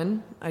Emmett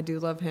Fenn, I do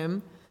love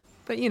him.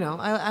 But, you know,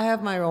 I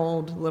have my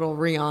old little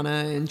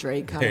Rihanna and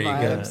Drake kind of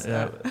vibes.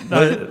 Yeah.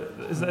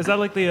 Is that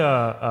like the,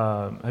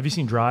 have you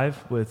seen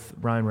Drive with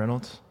Ryan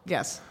Reynolds?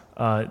 Yes.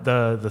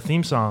 The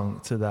theme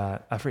song to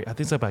that, I think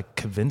it's like by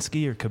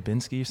Kavinsky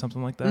or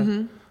something like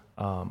that.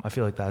 I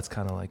feel like that's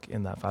kind of like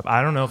in that vibe.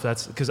 I don't know if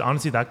that's, because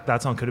honestly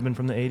that song could have been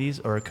from the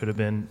 80s or it could have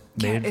been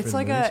made it's for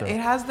like the movie, it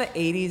has the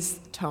 80s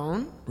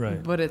tone,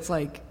 right? But it's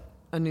like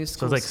a new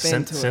school so it's like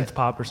spin to synth it.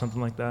 pop or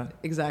something like that.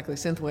 Exactly,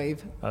 synthwave.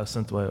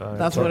 Synthwave. All right.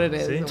 That's what it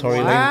is. See?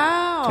 Tory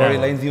wow. Tory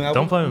Lane's new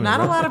album. Don't play with me. Not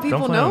bro. a lot of Don't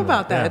people play know with me.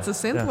 about that. Yeah. It's a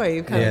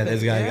synthwave kind of thing.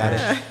 This guy got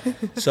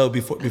it. So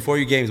before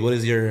your games, what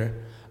is your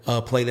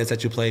playlist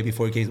that you play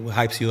before your games? What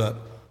hypes you up?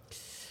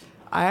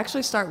 I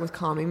actually start with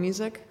calming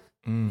music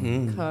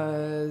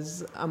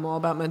because I'm all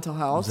about mental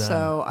health.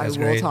 So I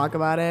will talk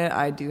about it.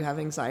 I do have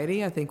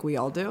anxiety. I think we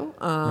all do.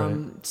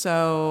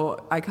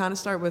 So I kind of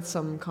start with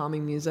some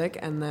calming music,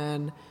 and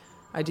then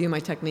I do my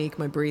technique,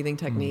 my breathing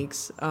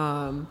techniques.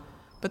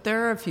 But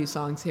there are a few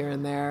songs here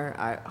and there.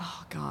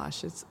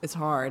 It's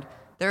hard.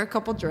 There are a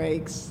couple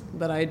Drakes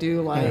that I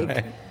do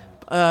like.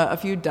 A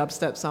few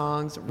dubstep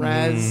songs.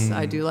 Rez,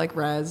 I do like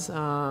Rez.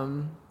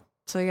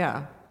 So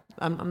yeah,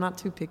 I'm not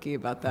too picky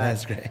about that.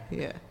 That's great.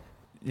 Yeah.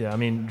 Yeah, I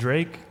mean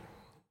Drake,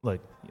 like,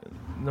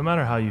 no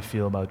matter how you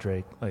feel about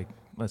Drake, like,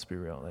 let's be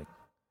real, like,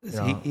 you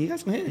know, he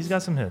got some hits. He's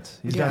got some hits.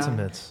 He's got some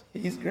hits.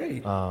 He's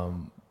great.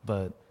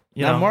 But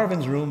you Not know,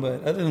 Marvin's Room,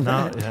 but other than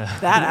that,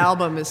 That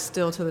album is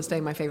still to this day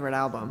my favorite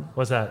album.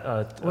 what's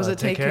that? Was it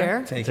Take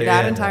Care? Take Care,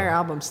 That yeah. entire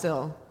album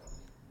still.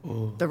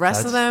 Ooh, The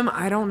rest of them,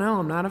 I don't know.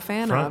 I'm not a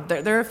fan of.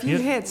 There are a few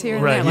hits here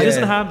and right. there. He Like,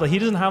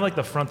 doesn't have like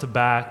the front to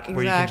back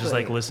where you can just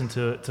like Exactly. listen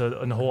to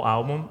a whole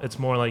album. It's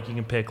more like you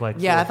can pick like.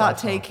 yeah, 4 I or thought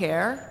 5 Take songs.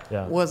 Care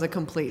Yeah. was a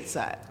complete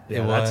set.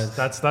 Yeah, It was.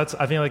 that's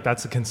I feel like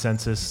that's the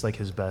consensus, like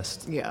his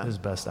best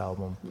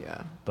album.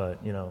 Yeah. But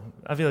you know,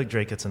 I feel like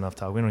Drake gets enough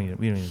talk. We don't need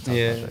to talk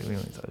Yeah. about Drake. We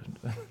don't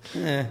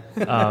need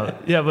to talk.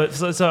 Yeah, but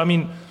so I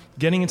mean,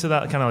 getting into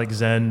that kind of like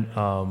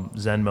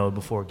Zen mode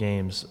before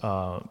games.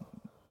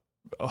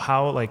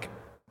 How like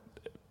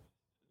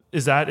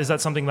is that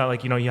something that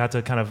like, you know, you had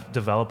to kind of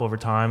develop over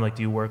time? Like,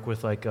 do you work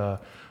with like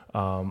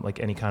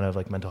any kind of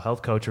like mental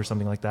health coach or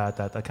something like that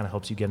kind of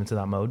helps you get into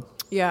that mode?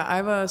 Yeah, I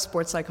have a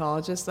sports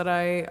psychologist that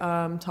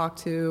I talk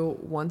to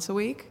once a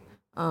week.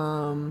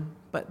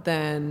 But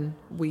then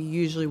we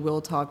usually will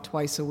talk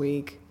twice a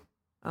week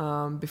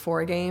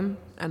before a game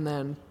and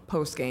then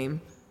post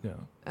game. Yeah.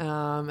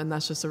 And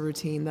that's just a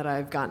routine that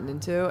I've gotten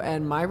into.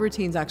 And my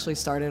routines actually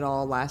started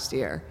all last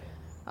year.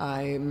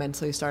 I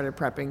mentally started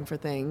prepping for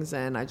things,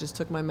 and I just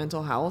took my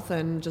mental health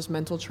and just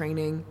mental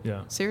training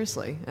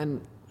seriously.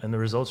 And the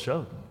results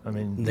showed. I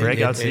mean, They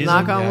breakout did. season.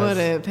 knock on wood,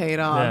 it paid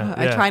off. Yeah,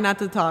 I try not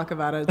to talk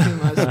about it too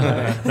much.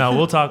 But No,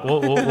 we'll talk.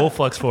 We'll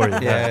flex for you.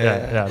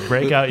 Yeah.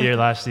 Breakout year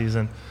last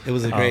season. it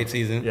was a great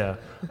season. Yeah.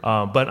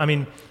 But I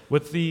mean,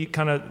 with the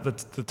kind of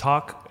the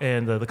talk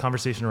and the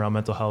conversation around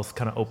mental health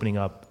kind of opening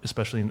up,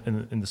 especially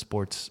in the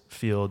sports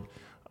field,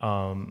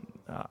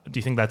 do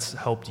you think that's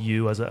helped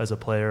you as a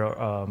player,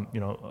 you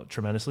know,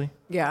 tremendously?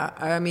 yeah,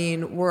 I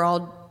mean, we're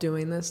all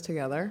doing this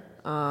together,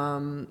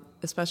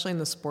 especially in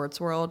the sports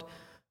world.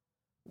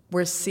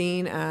 We're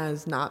seen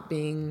as not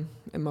being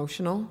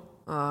emotional.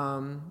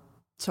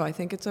 So I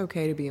think it's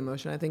okay to be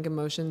emotional. I think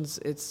emotions,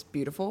 it's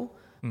beautiful,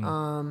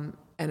 and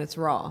it's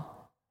raw.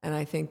 And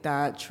I think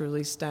that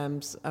truly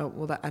stems,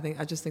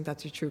 I just think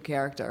that's your true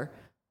character.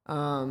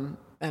 And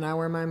I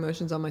wear my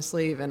emotions on my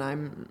sleeve, and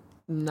I'm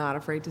not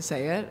afraid to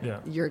say it.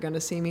 Yeah. You're going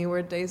to see me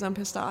where days I'm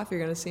pissed off. You're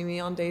going to see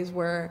me on days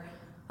where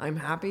I'm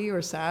happy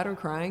or sad or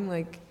crying.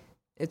 Like,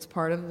 it's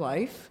part of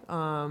life.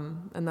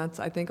 And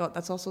I think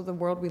that's also the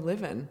world we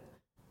live in.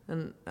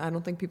 And I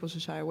don't think people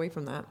should shy away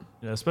from that.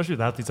 Yeah, especially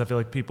with athletes, I feel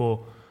like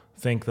people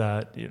think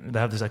that, you know, they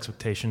have this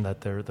expectation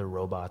that they're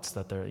robots,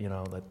 that they're, you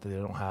know, that they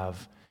don't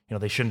have, you know,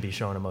 they shouldn't be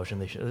showing emotion.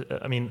 They should.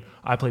 I mean,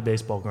 I played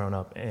baseball growing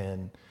up,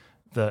 and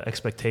the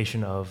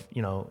expectation of,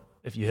 you know,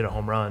 if you hit a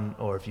home run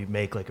or if you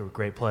make like a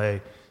great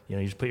play, you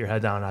know, you just put your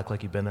head down and act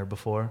like you've been there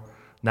before.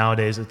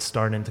 Nowadays, it's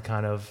starting to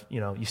kind of, you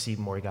know, you see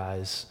more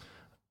guys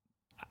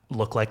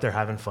look like they're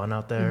having fun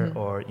out there,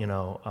 or, you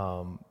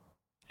know,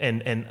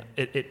 and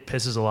it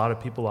pisses a lot of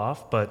people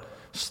off. But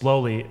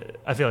slowly,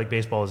 I feel like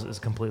baseball is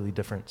a completely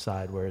different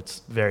side where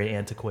it's very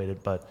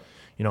antiquated. But,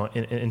 you know,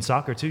 in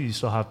soccer too, you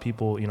still have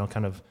people, you know,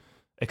 kind of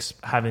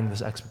having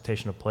this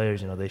expectation of players,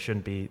 you know, they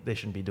shouldn't be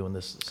doing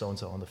this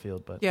so-and-so on the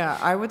field. But yeah,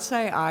 I would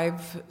say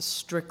I've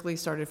strictly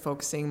started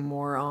focusing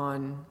more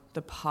on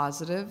the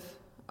positive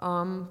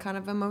kind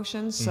of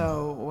emotions.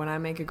 So when I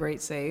make a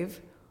great save,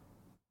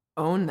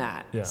 own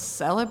that. Yeah.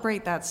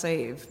 Celebrate that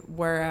save.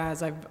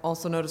 Whereas I've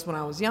also noticed when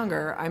I was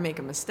younger, I make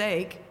a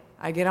mistake,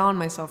 I get on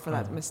myself for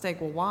that mistake.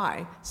 Well,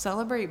 why?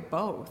 Celebrate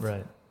both.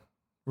 right.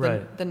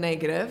 the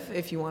negative,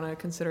 if you want to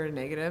consider it a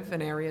negative,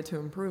 an area to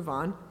improve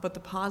on, but the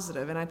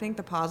positive. And I think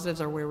the positives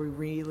are where we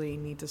really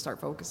need to start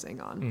focusing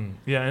on.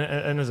 Yeah,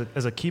 and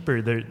as a keeper,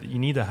 you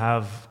need to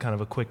have kind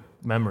of a quick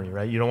memory,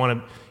 right? You don't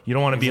want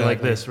to be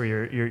like this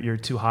where you're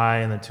too high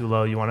and then too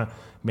low. You want to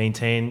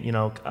maintain,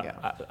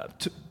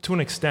 to an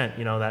extent,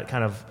 that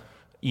kind of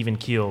even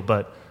keel.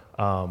 But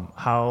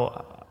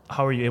how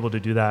are you able to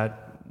do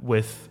that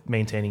with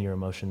maintaining your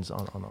emotions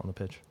on the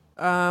pitch?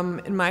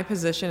 In my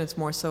position, it's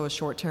more so a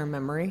short-term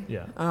memory.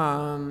 Yeah.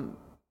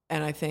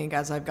 And I think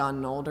as I've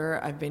gotten older,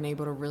 I've been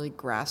able to really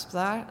grasp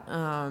that.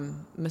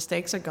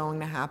 Mistakes are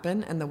going to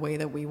happen, and the way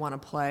that we want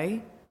to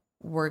play,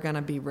 we're going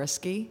to be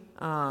risky.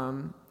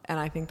 And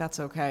I think that's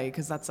okay,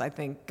 because that's, I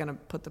think, going to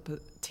put the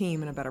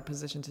team in a better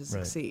position to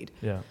succeed.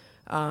 Yeah.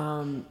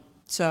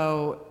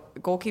 So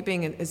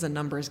goalkeeping is a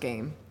numbers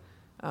game.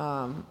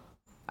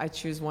 I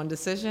choose one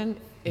decision.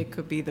 It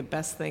could be the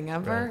best thing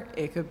ever. Right.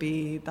 It could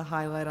be the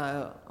highlight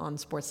on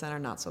SportsCenter,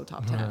 not so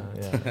top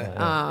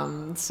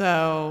 10.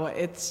 So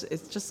it's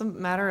just a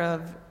matter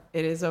of,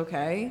 it is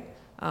okay.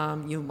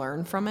 You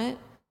learn from it,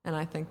 and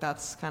I think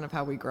that's kind of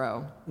how we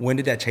grow. When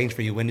did that change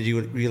for you? When did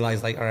you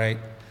realize, like, all right,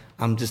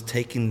 I'm just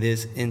taking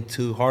this in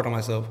too hard on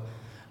myself?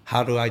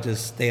 How do I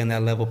just stay on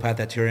that level path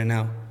that you're in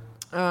now?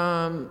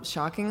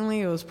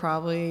 Shockingly, it was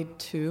probably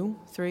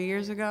 2-3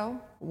 years ago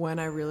when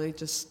I really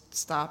just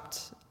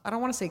stopped, I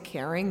don't want to say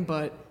caring,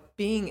 but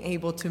being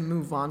able to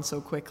move on so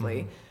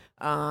quickly.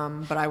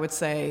 But I would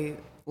say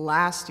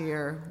last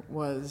year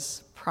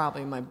was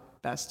probably my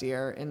best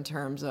year in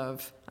terms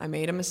of, I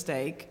made a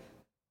mistake,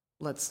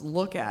 let's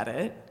look at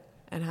it,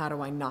 and how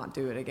do I not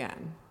do it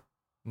again?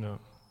 No.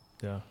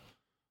 Yeah.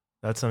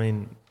 It's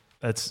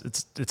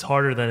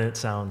harder than it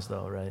sounds,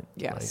 though, right?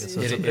 Yes.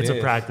 Like it's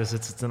a practice.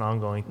 It's an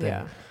ongoing thing.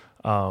 Yeah.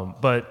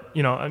 But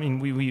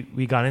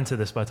we got into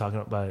this by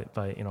talking by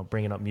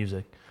bringing up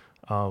music,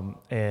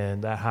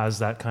 and that has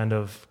that kind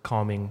of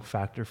calming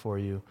factor for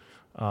you.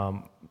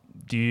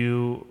 Do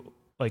you,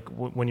 like,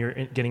 when you're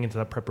getting into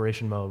that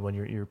preparation mode, when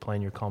you're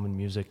playing your calming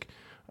music,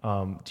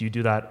 do you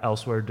do that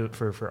elsewhere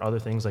for other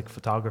things like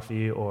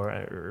photography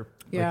or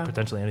like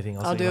potentially anything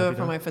else? I'll do it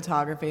for my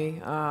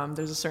photography.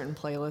 There's a certain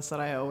playlist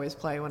that I always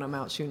play when I'm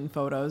out shooting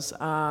photos.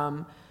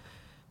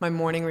 My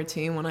morning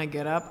routine, when I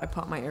get up, I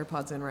put my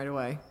AirPods in right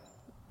away,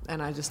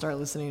 and I just start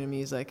listening to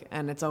music.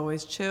 And it's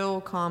always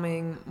chill,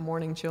 calming,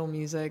 morning chill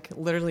music.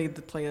 Literally,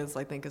 the playlist,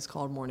 I think, is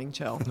called Morning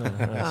Chill.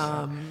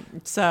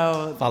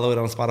 So follow it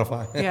on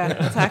Spotify.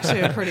 Yeah, it's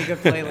actually a pretty good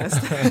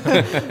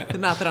playlist.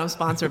 Not that I'm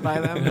sponsored by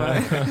them,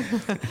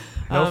 but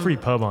no free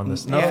pub on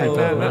this. No free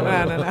pub.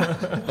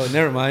 No. Oh,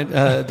 never mind.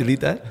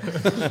 Delete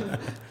that.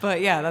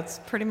 But yeah, that's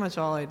pretty much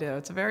all I do.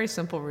 It's a very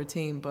simple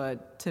routine,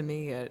 but to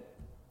me,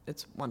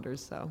 it's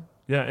wonders. So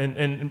yeah,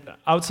 and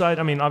outside,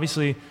 I mean,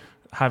 obviously,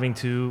 having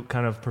two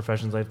kind of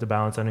professions I have to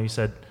balance. I know you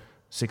said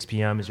 6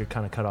 p.m. is your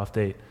kind of cutoff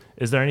date.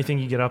 Is there anything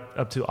you get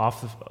up to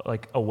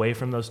like away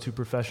from those two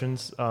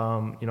professions?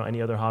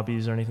 Any other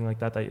hobbies or anything like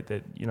that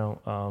that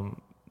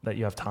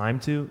you have time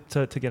to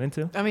get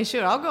into? I mean,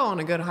 shoot, I'll go on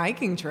a good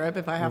hiking trip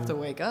if I have to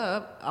wake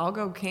up. I'll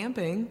go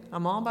camping.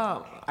 I'm all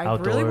about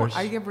outdoors.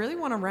 I really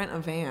want to rent a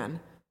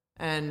van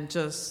and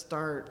just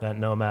start that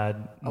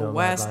nomad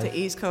west life. to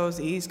east coast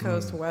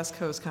to west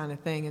coast kind of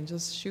thing, and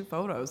just shoot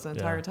photos the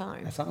entire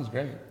time. That sounds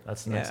great.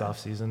 That's the next off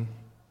season.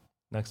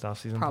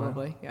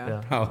 Probably,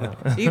 plan?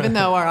 Yeah. Even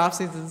though our off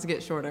seasons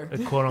get shorter. A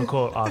quote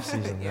unquote off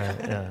season,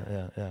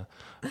 right? Yeah.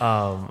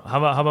 How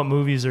about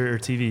movies or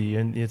TV? You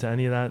into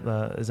any of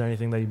that? Is there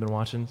anything that you've been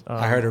watching?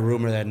 I heard a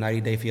rumor that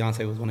 90 Day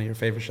Fiancé was one of your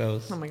favorite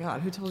shows. Oh my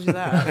God, who told you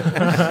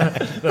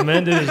that? The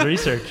man did his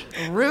research.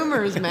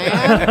 Rumors, man.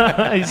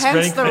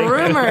 Hence the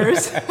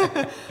rumors.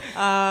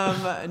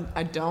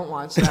 I don't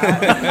watch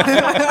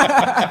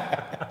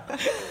that.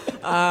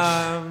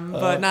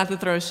 But not to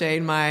throw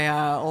shade,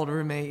 my old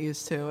roommate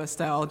used to,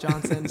 Estelle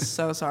Johnson.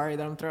 So sorry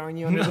that I'm throwing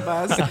you under the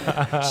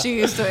bus. She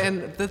used to,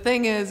 and the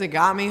thing is, it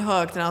got me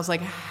hooked, and I was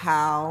like,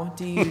 how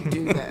do you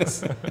do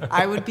this?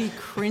 I would be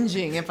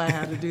cringing if I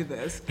had to do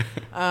this.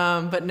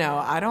 But no,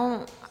 I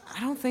don't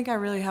think I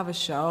really have a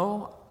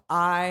show.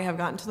 I have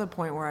gotten to the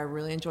point where I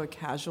really enjoy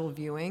casual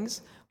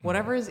viewings.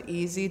 Whatever is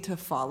easy to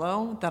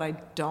follow, that I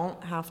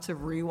don't have to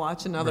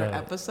rewatch another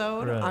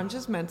episode. Right. I'm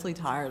just mentally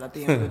tired at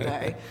the end of the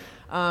day.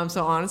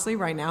 So honestly,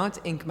 right now it's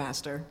Ink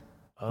Master.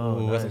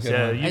 Oh, nice.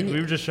 Yeah, we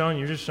were just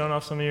showing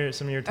off some of your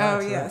talents. Oh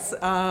yes,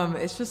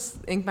 it's just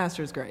Ink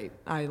Master is great.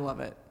 I love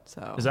it.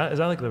 So is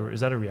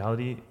that a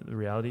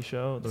reality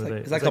show?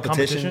 It's like a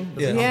competition.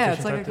 Yeah,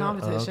 it's like a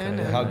competition.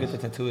 Oh, okay. How good the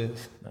tattoo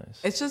is.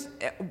 Nice. It's just,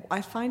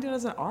 I find it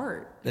as an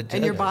art,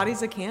 and your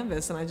body's a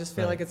canvas, and I just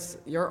feel like it's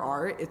your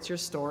art, it's your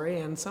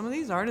story, and some of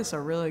these artists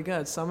are really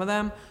good. Some of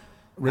them.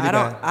 Really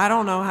I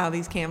don't know how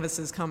these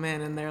canvases come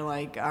in and they're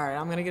like, all right,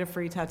 I'm going to get a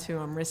free tattoo.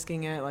 I'm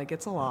risking it. Like,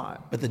 it's a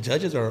lot. But the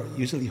judges are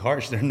usually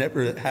harsh. They're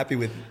never happy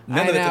with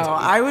none of the tattoos.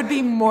 I would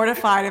be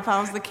mortified if I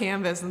was the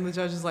canvas and the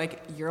judge is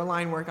like, your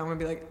line work. I'm going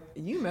to be like,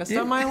 you messed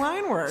up my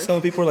line work. Some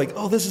people are like,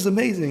 oh, this is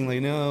amazing.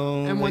 Like,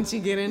 no. And once you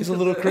get into it's a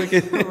little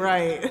crooked.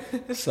 Right.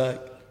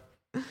 Suck.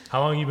 How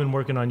long have you been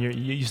working on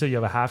you said you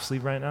have a half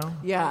sleeve right now?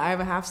 Yeah, I have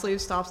a half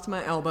sleeve, stops to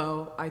my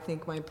elbow. I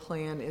think my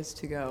plan is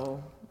to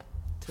go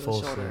to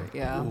Full the shoulder.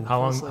 sleeve. Yeah. How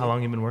long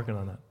have you been working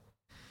on that?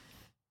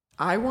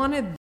 I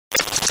wanted.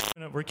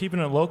 We're keeping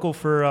it local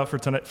for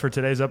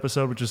today's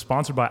episode, which is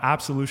sponsored by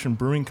Absolution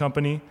Brewing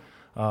Company,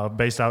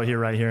 based out here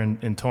right here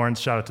in Torrance.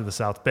 Shout out to the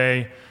South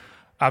Bay.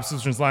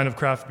 Absolution's line of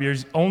craft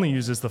beers only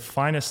uses the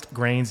finest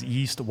grains,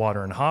 yeast,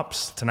 water, and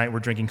hops. Tonight we're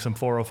drinking some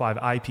 405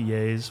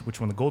 IPAs, which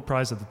won the gold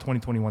prize at the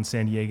 2021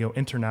 San Diego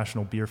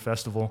International Beer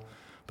Festival.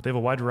 But they have a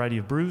wide variety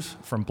of brews,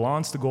 from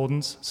blondes to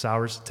goldens,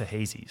 sours to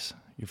hazies.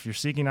 If you're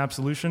seeking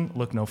Absolution,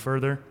 look no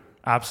further.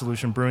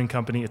 Absolution Brewing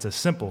Company, it's as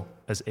simple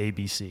as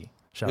ABC.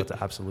 Shout out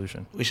to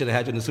Absolution. We should have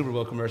had you in the Super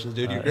Bowl commercials,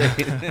 dude. You're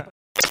great.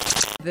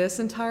 This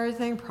entire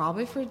thing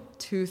probably for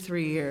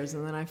 2-3 years,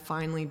 and then I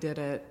finally did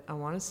it, I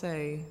want to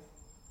say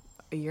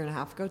a year and a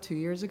half ago, 2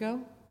 years ago.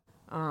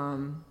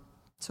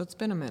 So it's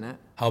been a minute.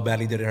 How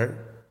badly did it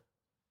hurt?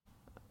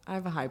 I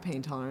have a high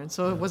pain tolerance,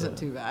 so it wasn't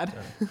too bad.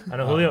 I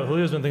know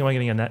Julio's been thinking about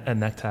getting a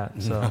neck tat.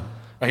 So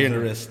Right here in the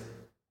wrist.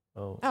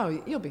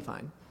 Oh, you'll be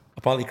fine.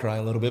 I'll probably cry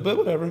a little bit, but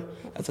whatever.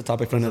 That's a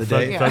topic for another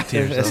day.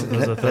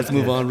 Let's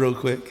move on real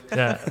quick.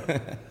 Yeah.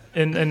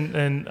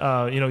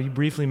 And you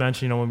briefly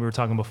mentioned, when we were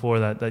talking before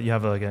that you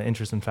have like an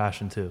interest in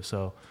fashion too.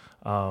 So,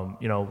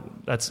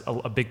 that's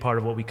a big part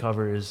of what we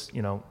cover is,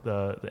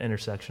 the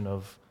intersection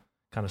of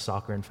kind of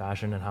soccer and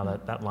fashion and how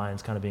that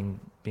line's kind of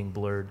being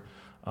blurred,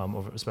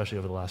 especially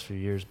over the last few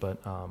years. But,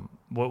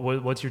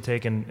 what's your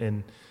take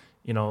in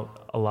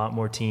a lot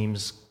more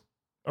teams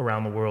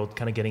around the world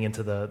kind of getting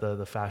into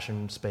the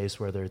fashion space,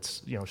 whether it's,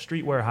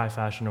 streetwear, high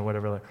fashion or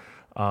whatever.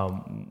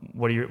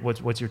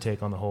 What's your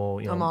take on the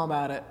whole? I'm all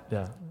about it.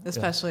 Yeah.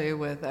 Especially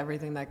with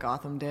everything that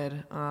Gotham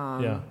did.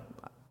 Yeah.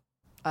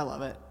 I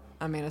love it.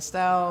 I mean,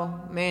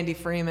 Estelle, Mandy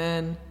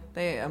Freeman,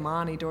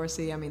 Amani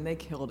Dorsey, they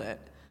killed it.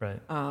 Right.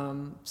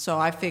 So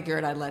I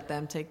figured I'd let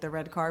them take the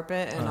red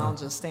carpet and I'll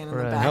just stand in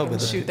the Right. back No, and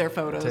but shoot their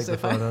photos. Take the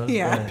photos.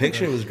 Yeah. The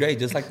picture was great.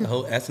 Just like the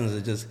whole essence,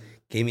 it just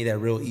gave me that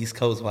real East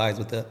Coast vibes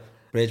with the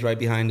bridge right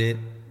behind it.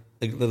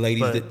 The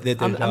ladies did their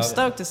job. I'm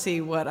stoked to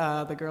see what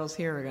the girls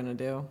here are gonna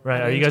do.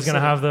 Right. Are you guys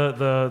gonna have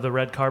the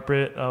red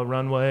carpet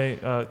runway?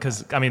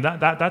 Because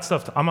that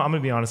stuff. I'm gonna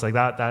be honest. Like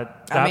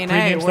that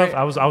pregame stuff.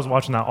 I was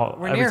watching that all.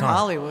 We're every near time.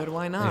 Hollywood.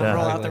 Why not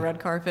roll out the red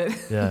carpet?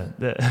 Yeah.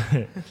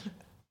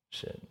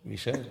 Shit. We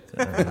should.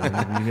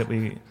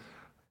 We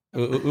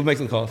We'll make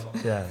some calls.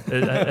 Yeah.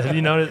 Have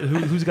you noticed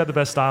who's got the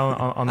best style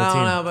on the team? I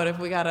don't know, but if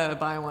we gotta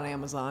buy one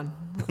Amazon,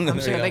 I'm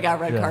sure they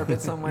got red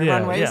carpet somewhere. Yeah,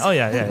 Runways. yeah. Oh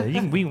yeah.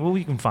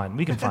 We can find.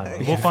 We'll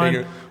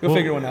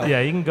figure one out. Yeah,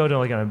 you can go to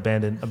like an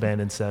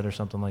abandoned set or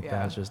something like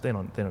that. It's just they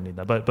don't need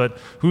that. But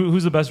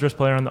who's the best dressed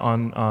player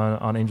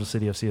on Angel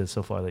City FC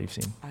so far that you've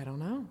seen? I don't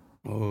know.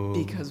 Oh.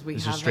 Because we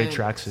It's haven't. just straight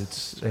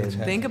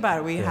tracksuits. Think about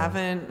it. We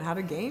haven't had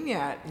a game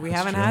yet. We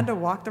haven't had to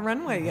walk the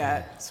runway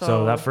yet.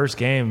 So that first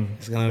game,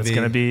 it's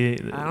gonna be. I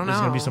don't know. There's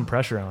gonna be some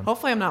pressure on.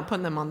 Hopefully, I'm not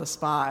putting them on the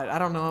spot. I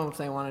don't know if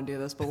they want to do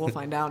this, but we'll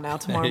find out now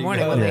tomorrow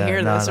morning when they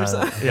hear this or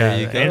something. Yeah,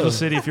 Angel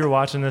City, if you're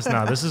watching this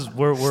now, this is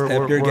we're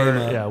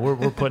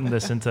putting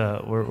this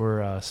into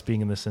we're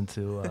speaking this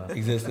into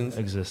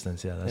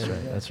existence. Yeah,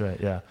 that's right.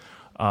 Yeah,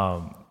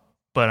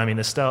 but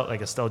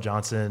Estelle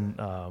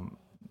Johnson.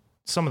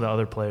 Some of the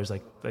other players,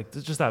 like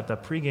just that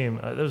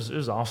pregame, it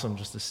was awesome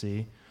just to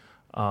see.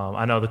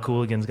 I know the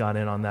Cooligans got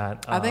in on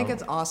that. I think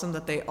it's awesome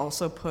that they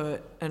also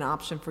put an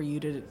option for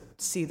you to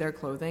see their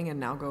clothing and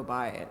now go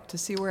buy it to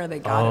see where they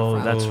got it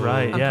from. Oh, that's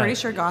right. I'm pretty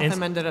sure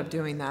Gotham ended up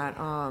doing that.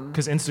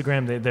 Because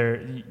Instagram,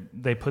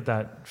 they put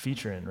that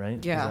feature in,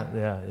 right?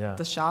 Yeah.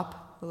 The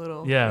shop.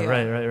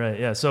 Right.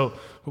 Yeah. So,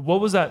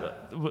 what was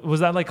that? Was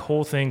that like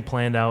whole thing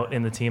planned out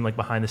in the team, like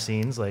behind the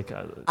scenes? Like,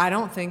 I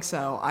don't think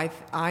so.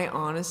 I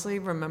honestly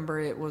remember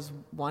it was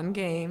one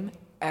game.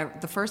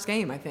 The first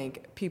game, I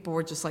think people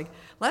were just like,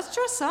 "Let's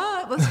dress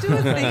up, let's do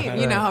a theme."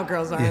 You know how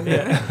girls are.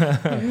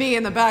 Me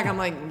in the back, I'm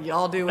like,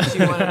 "Y'all do what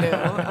you want to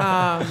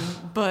do."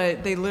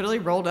 But they literally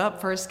rolled up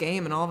first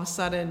game, and all of a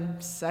sudden,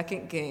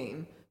 second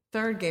game,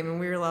 third game, and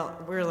we were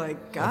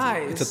like,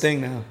 "Guys, it's a thing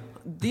now."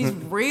 These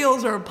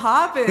reels are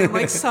popping,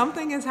 like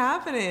something is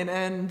happening.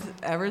 And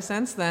ever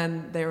since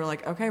then, they were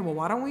like, okay, well,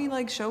 why don't we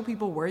like show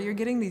people where you're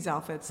getting these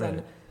outfits? Right.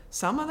 And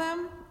some of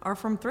them are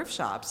from thrift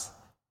shops.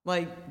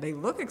 Like they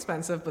look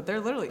expensive, but they're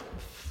literally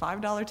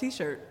 $5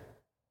 t-shirt.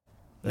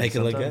 Make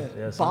it look good.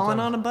 Yeah, balling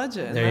on a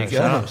budget. There you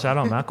go. Shout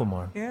out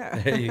Macklemore. Yeah.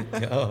 There you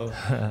go.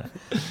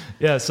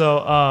 Yeah.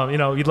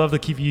 So, we'd love to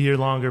keep you here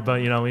longer,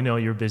 but we know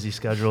your busy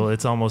schedule.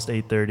 It's almost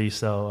 8:30,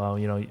 so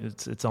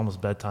it's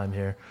almost bedtime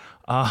here.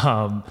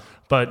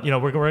 But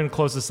we're going to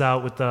close this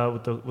out with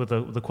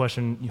the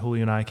question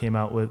Julio and I came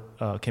up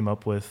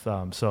with.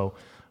 So,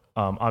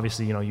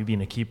 obviously, you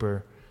being a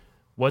keeper,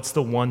 what's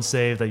the one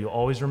save that you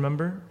always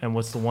remember, and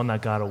what's the one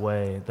that got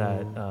away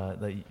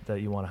that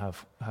you want to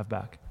have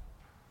back?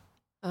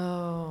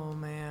 Oh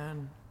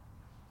man,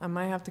 I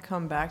might have to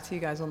come back to you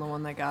guys on the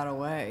one that got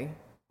away.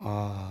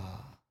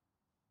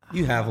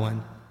 You have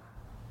one.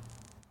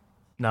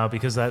 No,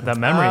 because that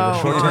memory,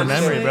 the short-term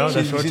memory, bro.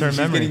 That short-term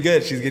memory. She's getting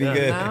good. She's getting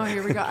good. No,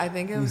 here we go. I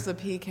think it was the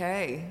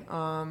PK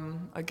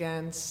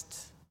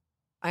against.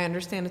 I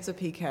understand it's a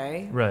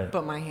PK, right?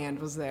 But my hand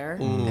was there,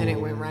 and it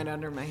went right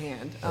under my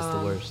hand. That's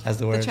the worst. That's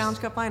the worst. The Challenge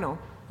Cup final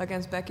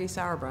against Becky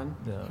Sauerbrunn.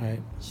 Yeah,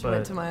 right. She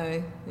went to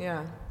my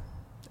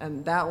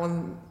and that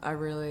one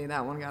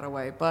that one got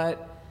away.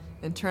 But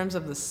in terms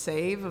of the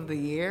save of the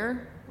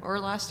year or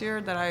last year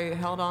that I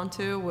held on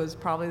to was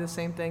probably the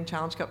same thing.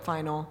 Challenge Cup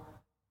final.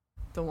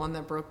 The one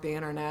that broke the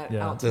internet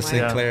out to the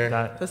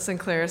Sinclair. The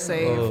Sinclair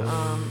save.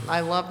 Oh. I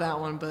love that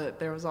one, but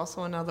there was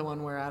also another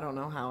one where I don't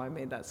know how I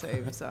made that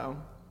save. So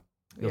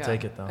you'll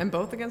take it though. And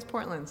both against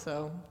Portland.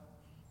 So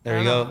there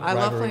you go. I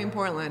love playing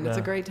Portland. It's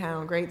a great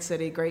town, great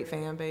city, great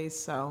fan base.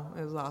 So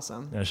it was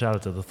awesome. Yeah, shout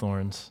out to the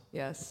Thorns.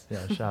 Yes.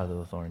 Yeah, shout out to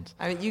the Thorns.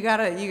 I mean, you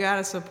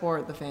gotta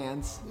support the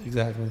fans.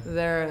 Exactly.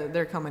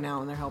 They're coming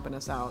out and they're helping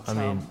us out. I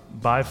mean,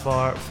 by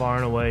far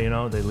and away,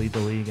 they lead the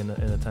league in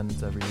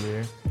attendance every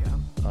year. Yeah.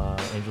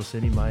 Angel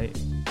City might,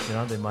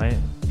 they might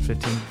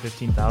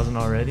 15,000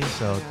 already,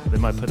 so they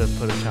might put a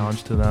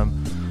challenge to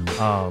them.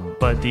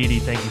 But Dee,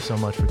 thank you so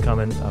much for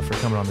coming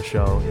on the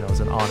show. It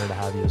was an honor to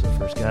have you as our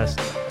first guest.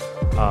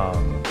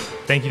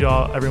 Thank you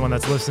to everyone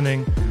that's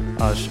listening.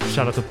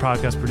 Shout out to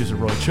podcast producer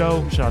Roy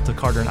Cho. Shout out to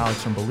Carter and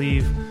Alex from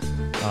Believe.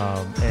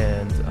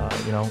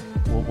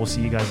 We'll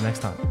see you guys next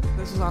time.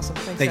 This was awesome.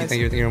 Thanks, guys.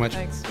 Thank you very much.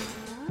 Thanks.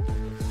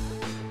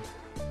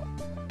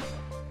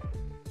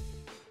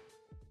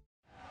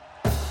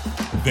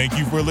 Thank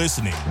you for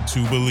listening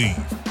to Believe.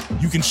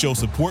 You can show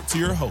support to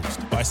your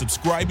host by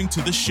subscribing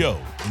to the show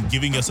and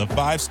giving us a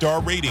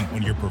 5-star rating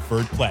on your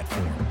preferred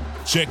platform.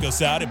 Check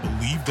us out at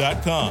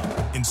Believe.com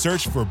and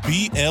search for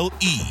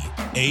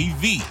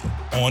BLEAV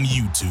on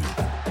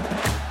YouTube.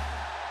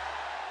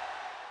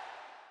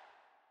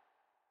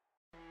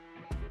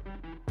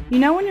 You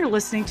know when you're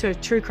listening to a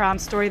true crime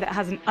story that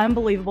has an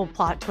unbelievable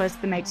plot twist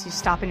that makes you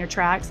stop in your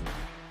tracks?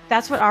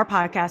 That's what our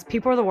podcast,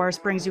 People Are the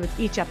Worst, brings you with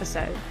each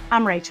episode.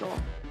 I'm Rachel.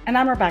 And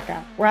I'm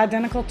Rebecca. We're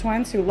identical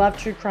twins who love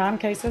true crime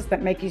cases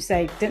that make you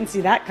say, didn't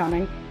see that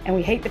coming, and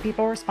we hate the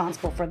people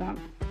responsible for them.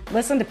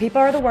 Listen to People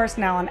Are the Worst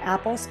now on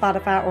Apple,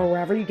 Spotify, or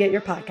wherever you get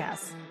your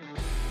podcasts.